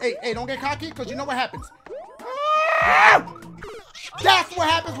ass. Hey, don't get cocky, because you know what happens. Ah! That's what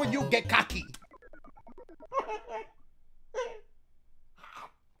happens when you get cocky.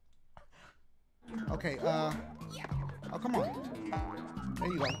 Okay, oh, come on. There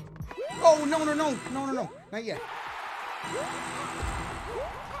you go. Oh, no. Not yet.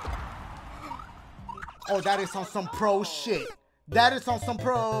 Oh, that is on some pro shit. That is on some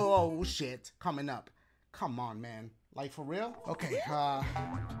pro shit coming up. Come on, man. Like, for real? Okay,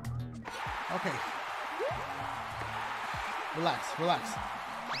 okay. Relax.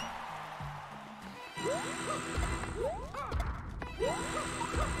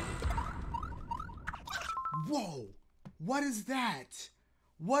 Whoa. What is that?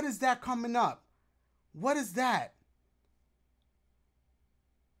 What is that coming up? What is that?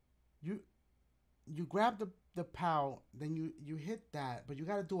 You grab the POW, then you hit that, but you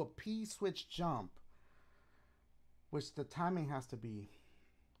got to do a P switch jump, which the timing has to be.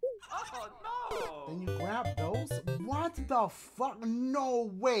 Oh no! Then you grab those. What the fuck?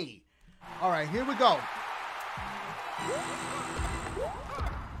 No way! All right, here we go.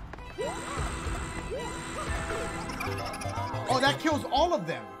 Oh, that kills all of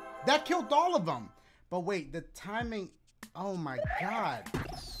them. That killed all of them. But wait, the timing. Oh my God.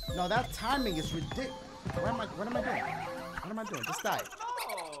 No, that timing is ridiculous. What am I doing? What am I doing? Just die.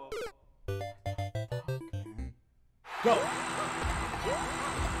 Go.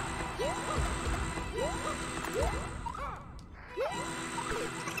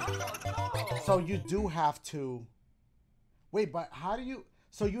 So you do have to... Wait, but how do you...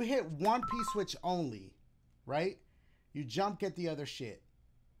 So you hit one P-switch only, right? You jump, get the other shit.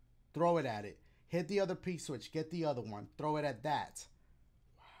 Throw it at it. Hit the other P-switch, get the other one. Throw it at that.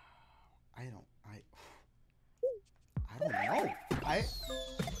 Wow. I don't know.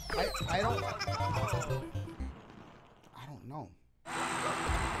 I don't know.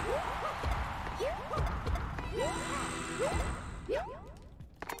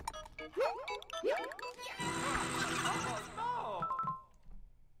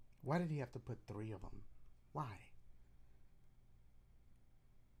 Why did he have to put 3 of them? Why?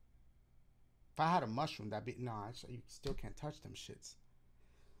 If I had a mushroom, that'd be... No, actually, you still can't touch them shits.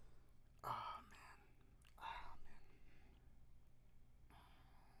 Oh, man.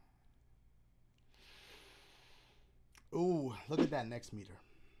 Oh, man. Ooh, look at that next meter.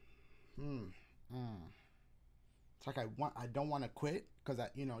 It's like I don't want to quit because I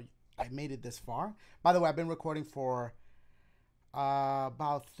made it this far. By the way, I've been recording for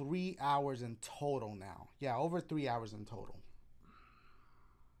about 3 hours in total now. Yeah, over 3 hours in total.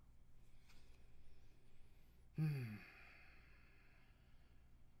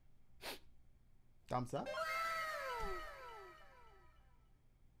 Thumbs up.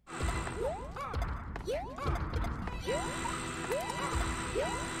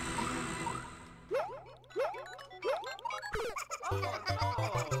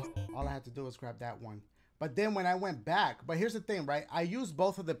 All I had to do was grab that one. But then when I went back, but here's the thing, right? I used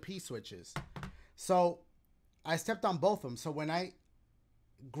both of the P switches. So I stepped on both of them. So when I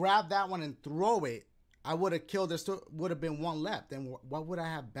grabbed that one and throw it, I would have killed. There still would have been one left. And what would I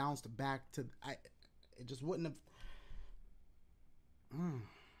have bounced back to? It just wouldn't have.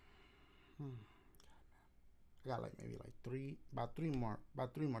 I got like maybe like about three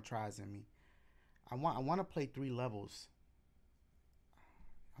more tries in me. I want to play 3 levels.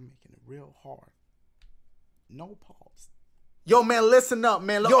 I'm making it real hard. No pause. Yo, man, listen up,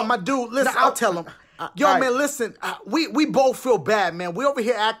 man. Yo, my dude, listen. I'll tell him. Yo, man, listen. We both feel bad, man. We over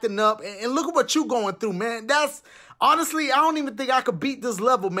here acting up, and look at what you going through, man. That's honestly, I don't even think I could beat this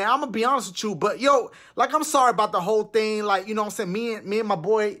level, man. I'm gonna be honest with you, but yo, like, I'm sorry about the whole thing. Like, you know what I'm saying? Me and my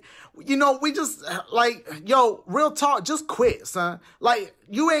boy, you know, we just like, yo, real talk, just quit, son. Like,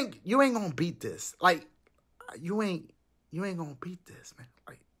 you ain't gonna beat this. Like, you ain't gonna beat this, man.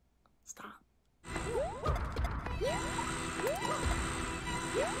 Like, stop.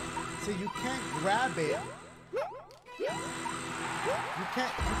 See, you can't grab it. You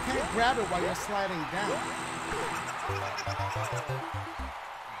can't grab it while you're sliding down.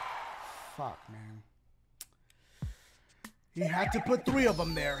 Fuck, man. He had to put 3 of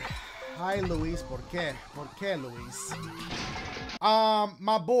them there. Hi, Luis. ¿Por qué? ¿Por qué, Luis?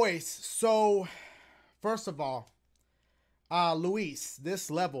 My boys. So, first of all, Luis,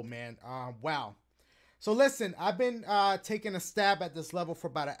 this level, man. Wow. So listen, I've been taking a stab at this level for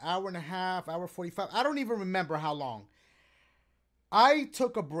about an hour and a half, hour 45. I don't even remember how long. I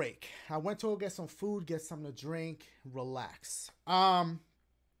took a break. I went to go get some food, get something to drink, relax. When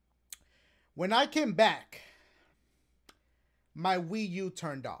I came back, my Wii U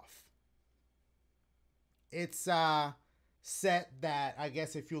turned off. It's set that I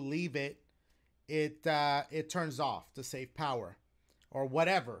guess if you leave it, it turns off to save power or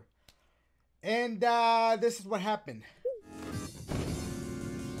whatever. And this is what happened.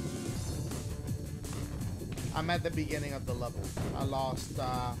 I'm at the beginning of the level. I lost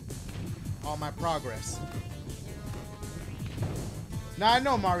all my progress. Now I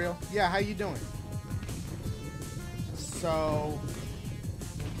know, Mario. Yeah, how you doing? So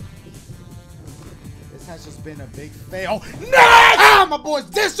this has just been a big fail. No! Ah, my boys,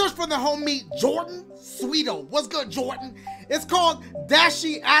 this is from the homie Jordan Sweeto. What's good, Jordan? It's called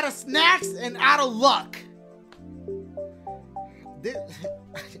Dashie Out of Snacks and Out of Luck.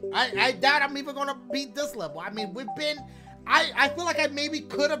 I doubt I'm even gonna beat this level. I mean, I feel like I maybe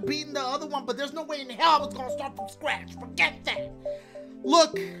could have beaten the other one, but there's no way in hell I was gonna start from scratch. Forget that.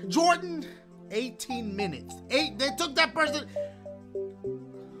 Look, Jordan, 18 minutes. They took that person.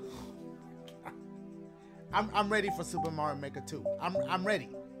 I'm ready for Super Mario Maker 2. I'm ready.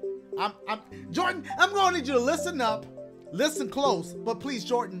 Jordan, I'm gonna need you to listen up. Listen close, but please,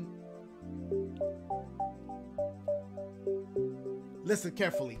 Jordan, listen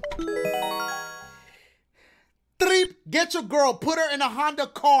carefully. Treep, get your girl, put her in a Honda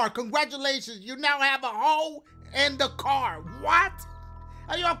car. Congratulations, you now have a hoe and the car. What?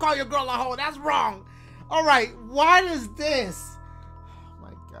 How you gonna call your girl a hoe? That's wrong. All right, what is this? Oh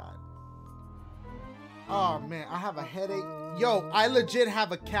my God. Oh man, I have a headache. Yo, I legit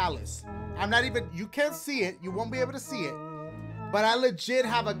have a callus. I'm not even, you can't see it. You won't be able to see it. but I legit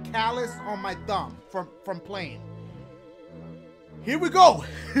have a callus on my thumb from playing. Here we go.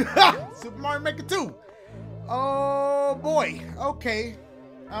 Super Mario Maker 2. Oh boy. Okay.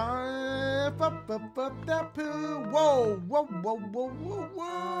 Whoa, whoa, whoa, whoa, whoa,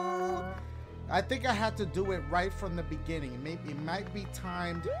 whoa. I think I had to do it right from the beginning. Maybe it might be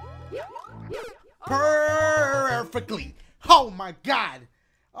timed perfectly. Oh my god.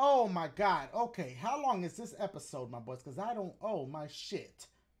 Oh my god. Okay, how long is this episode, my boys? Because I don't. Oh my shit.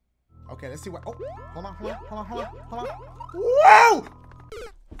 Okay, let's see what. Oh, hold on, hold on, hold on, hold on, hold on. Whoa!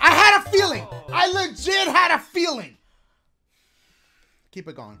 I had a feeling. I legit had a feeling. Keep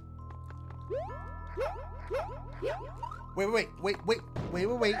it going. Wait.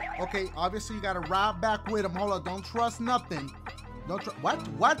 Okay, obviously you gotta ride back with him. Hold on, don't trust nothing. Don't trust.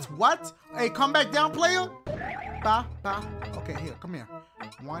 What? Hey, come back down, player. Ba. Okay, here, come here.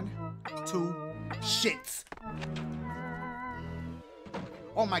 1, 2, shits.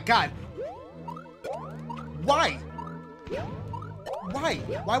 Oh my god. Why?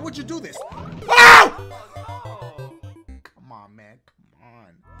 Why would you do this? Ow! Come on, man. Come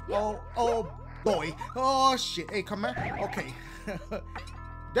on. Oh boy. Oh shit. Hey, come on. Okay.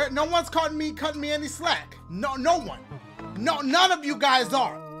 No one's cutting me any slack. No one. No, none of you guys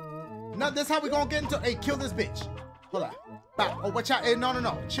are. No, this how we gonna get into. Hey, kill this bitch. Hold on. Bah. Oh, watch out. Hey,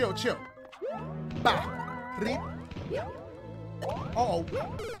 no. Chill. Bah. Rip. Uh-oh.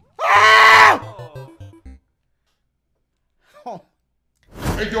 Ah! Oh.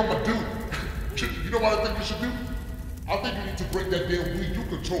 Hey, yo, my dude. You know what I think you should do? I think you need to break that damn Wii U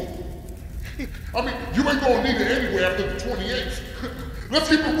controller. I mean, you ain't gonna need it anyway after the 28th. Let's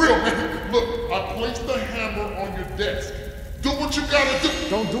keep it real, man. Look, I placed the hammer on your desk. Do what you gotta do.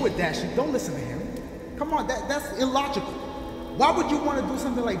 Don't do it, Dashie. Don't listen to him. Come on, that's illogical. Why would you want to do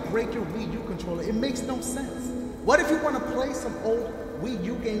something like break your Wii U controller? It makes no sense. What if you want to play some old Wii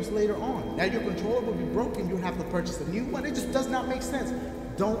U games later on? Now your controller will be broken. You'll have to purchase a new one. It just does not make sense.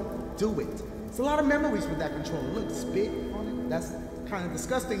 Don't do it. It's a lot of memories with that controller. Look, spit on it. That's kind of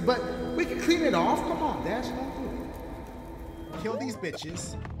disgusting, but we can clean it off. Come on, Dash, don't do it. Kill these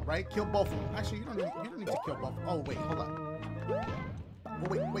bitches, all right? Kill both of them. Actually, you don't need to kill both. Oh wait, hold on. Oh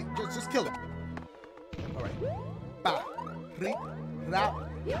wait, just kill them. All right. Ba, ri, ra,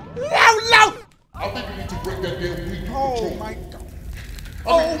 no! I think you need to break that damn Wii U Oh controller. my god. I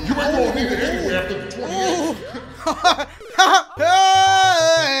mean, you ain't gonna need it anyway after the 28th.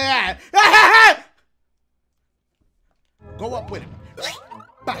 Go up with him.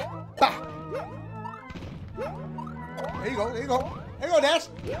 Bah. There you go, Dash.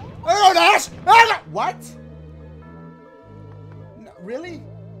 There you go, Dash. What? No, really?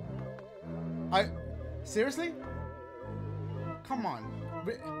 Seriously? Come on.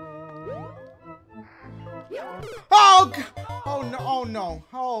 Oh no.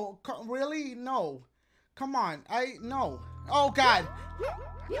 Oh, really? No. Come on. No. Oh god.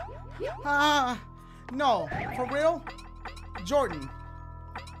 No. For real? Jordan,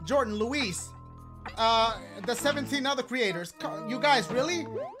 Luis, the 17 other creators. You guys, really?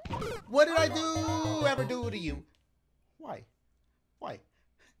 What did I ever do to you? Why?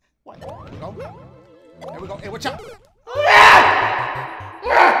 There we go. Hey, watch out.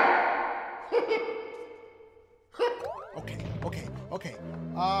 Okay.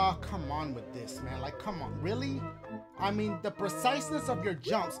 Come on with this, man. Like, come on. Really? I mean, the preciseness of your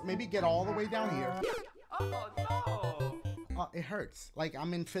jumps. Maybe get all the way down here. Oh no. It hurts. Like,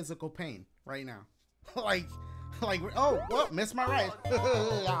 I'm in physical pain right now. like, oh, well, missed my right.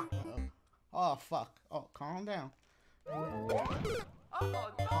 Oh, fuck. Oh, calm down. Oh no.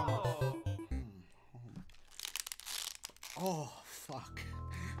 Oh, fuck.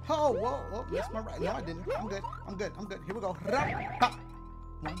 Oh, whoa, missed my right. No, I didn't. I'm good. Here we go.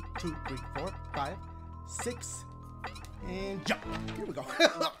 1, 2, 3, 4, 5, 6, and jump. Here we go.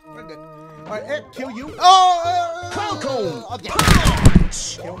 We're good. All right, Ed, kill you. Oh!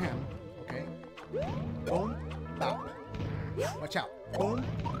 Punch! Kill him. Okay. Boom. Bop. Watch out. Boom.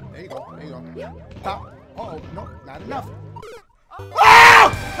 There you go. Bop. Uh-oh. No, not enough.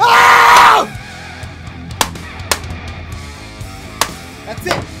 Oh! Oh!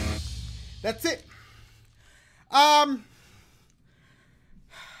 That's it.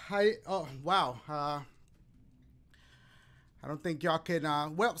 Oh, wow. I don't think y'all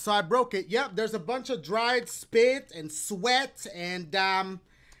can, well, so I broke it. Yep, there's a bunch of dried spit and sweat, and,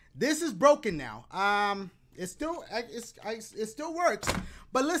 this is broken now. It still works.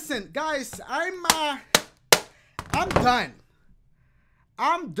 But listen, guys, I'm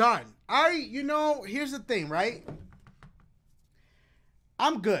done. You know, here's the thing, right?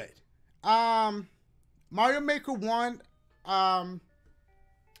 I'm good. Mario Maker 1, Thank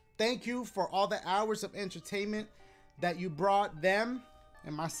you for all the hours of entertainment that you brought them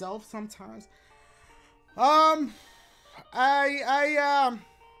and myself sometimes. I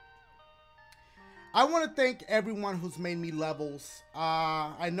want to thank everyone who's made me levels.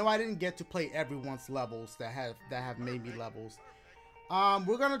 I know I didn't get to play everyone's levels that have made me levels.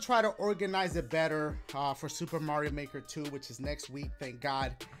 We're gonna try to organize it better for Super Mario Maker 2, which is next week. Thank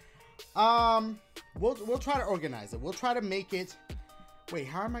God. We'll try to organize it. We'll try to make it. Wait,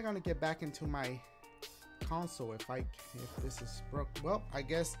 how am I gonna get back into my console if this is broke? Well, I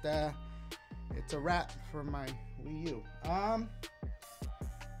guess it's a wrap for my Wii U.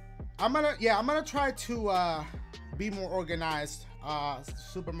 I'm gonna try to be more organized.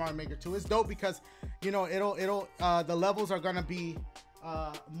 Super Mario Maker 2 is dope because, you know, it'll the levels are gonna be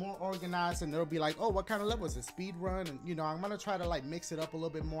more organized, and it'll be like, oh, what kind of level is it? Speed run? And you know, I'm gonna try to like mix it up a little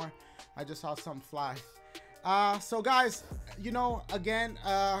bit more. I just saw something fly. So guys, you know, again,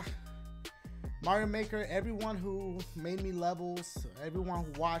 Mario Maker, everyone who made me levels, everyone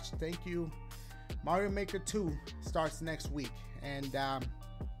who watched, thank you. Mario Maker 2 starts next week, and I'm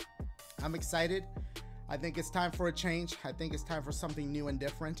excited. I think it's time for a change. I think it's time for something new and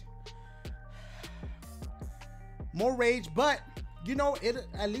different. More rage, but you know,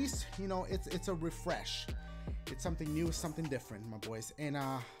 at least, you know, it's a refresh. It's something new, something different, my boys. And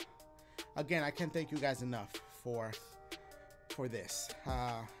again, I can't thank you guys enough for this.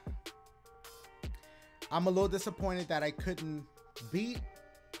 I'm a little disappointed that I couldn't beat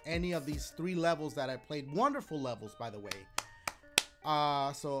any of these 3 levels that I played. Wonderful levels, by the way.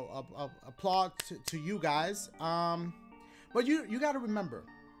 So applaud to you guys. But you got to remember,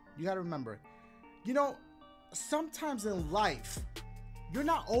 you know, sometimes in life, you're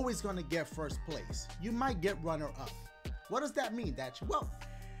not always going to get first place. You might get runner up. What does that mean? Well,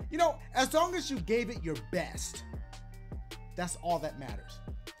 you know, as long as you gave it your best, that's all that matters.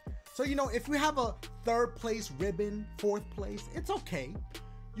 So, you know, if you have a 3rd place ribbon, 4th place, it's okay.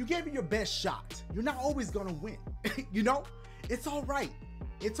 You gave it your best shot. You're not always going to win. You know, it's all right.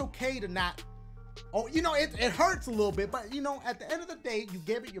 It's okay to not, oh, you know, it hurts a little bit, but you know, at the end of the day, you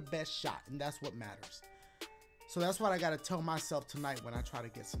gave it your best shot, and that's what matters. So that's what I got to tell myself tonight when I try to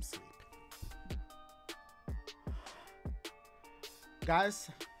get some sleep. Guys,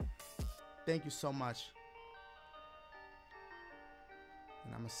 thank you so much.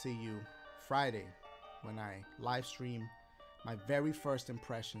 And I'm going to see you Friday when I live stream my very first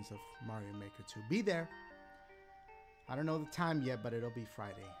impressions of Mario Maker 2. Be there. I don't know the time yet, but it'll be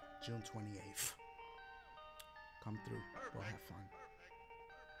Friday, June 28th. Come through. We'll have fun.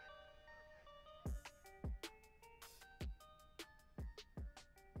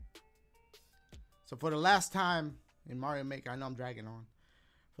 So for the last time in Mario Maker, I know I'm dragging on.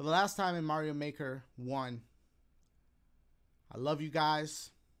 For the last time in Mario Maker 1, I love you guys.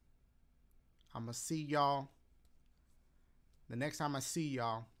 I'm going to see y'all. The next time I see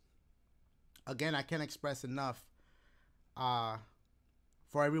y'all, again, I can't express enough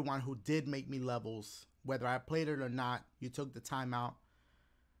for everyone who did make me levels. Whether I played it or not, you took the time out.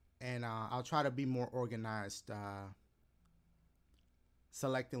 And I'll try to be more organized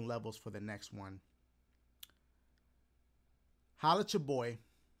selecting levels for the next one. Holla at your boy.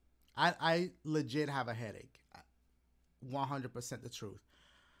 I legit have a headache. 100% the truth.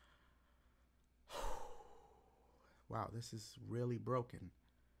 Wow, this is really broken.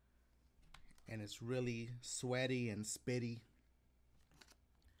 And it's really sweaty and spitty.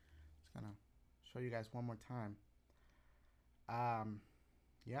 Just gonna show you guys one more time.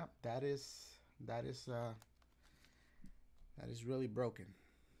 Yeah, that is really broken.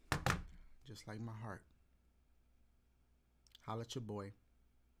 Just like my heart. Holla at your boy.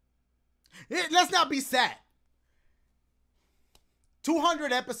 Let's not be sad.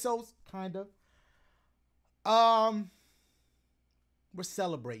 200 episodes, kind of. We're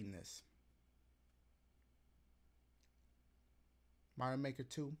celebrating this. Mario Maker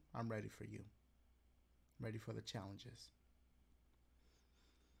 2, I'm ready for you. I'm ready for the challenges.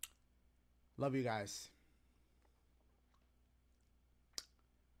 Love you guys.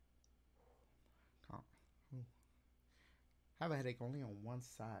 I have a headache only on one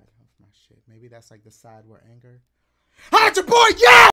side of my shit. Maybe that's like the side where anger. Holla at your boy, yeah!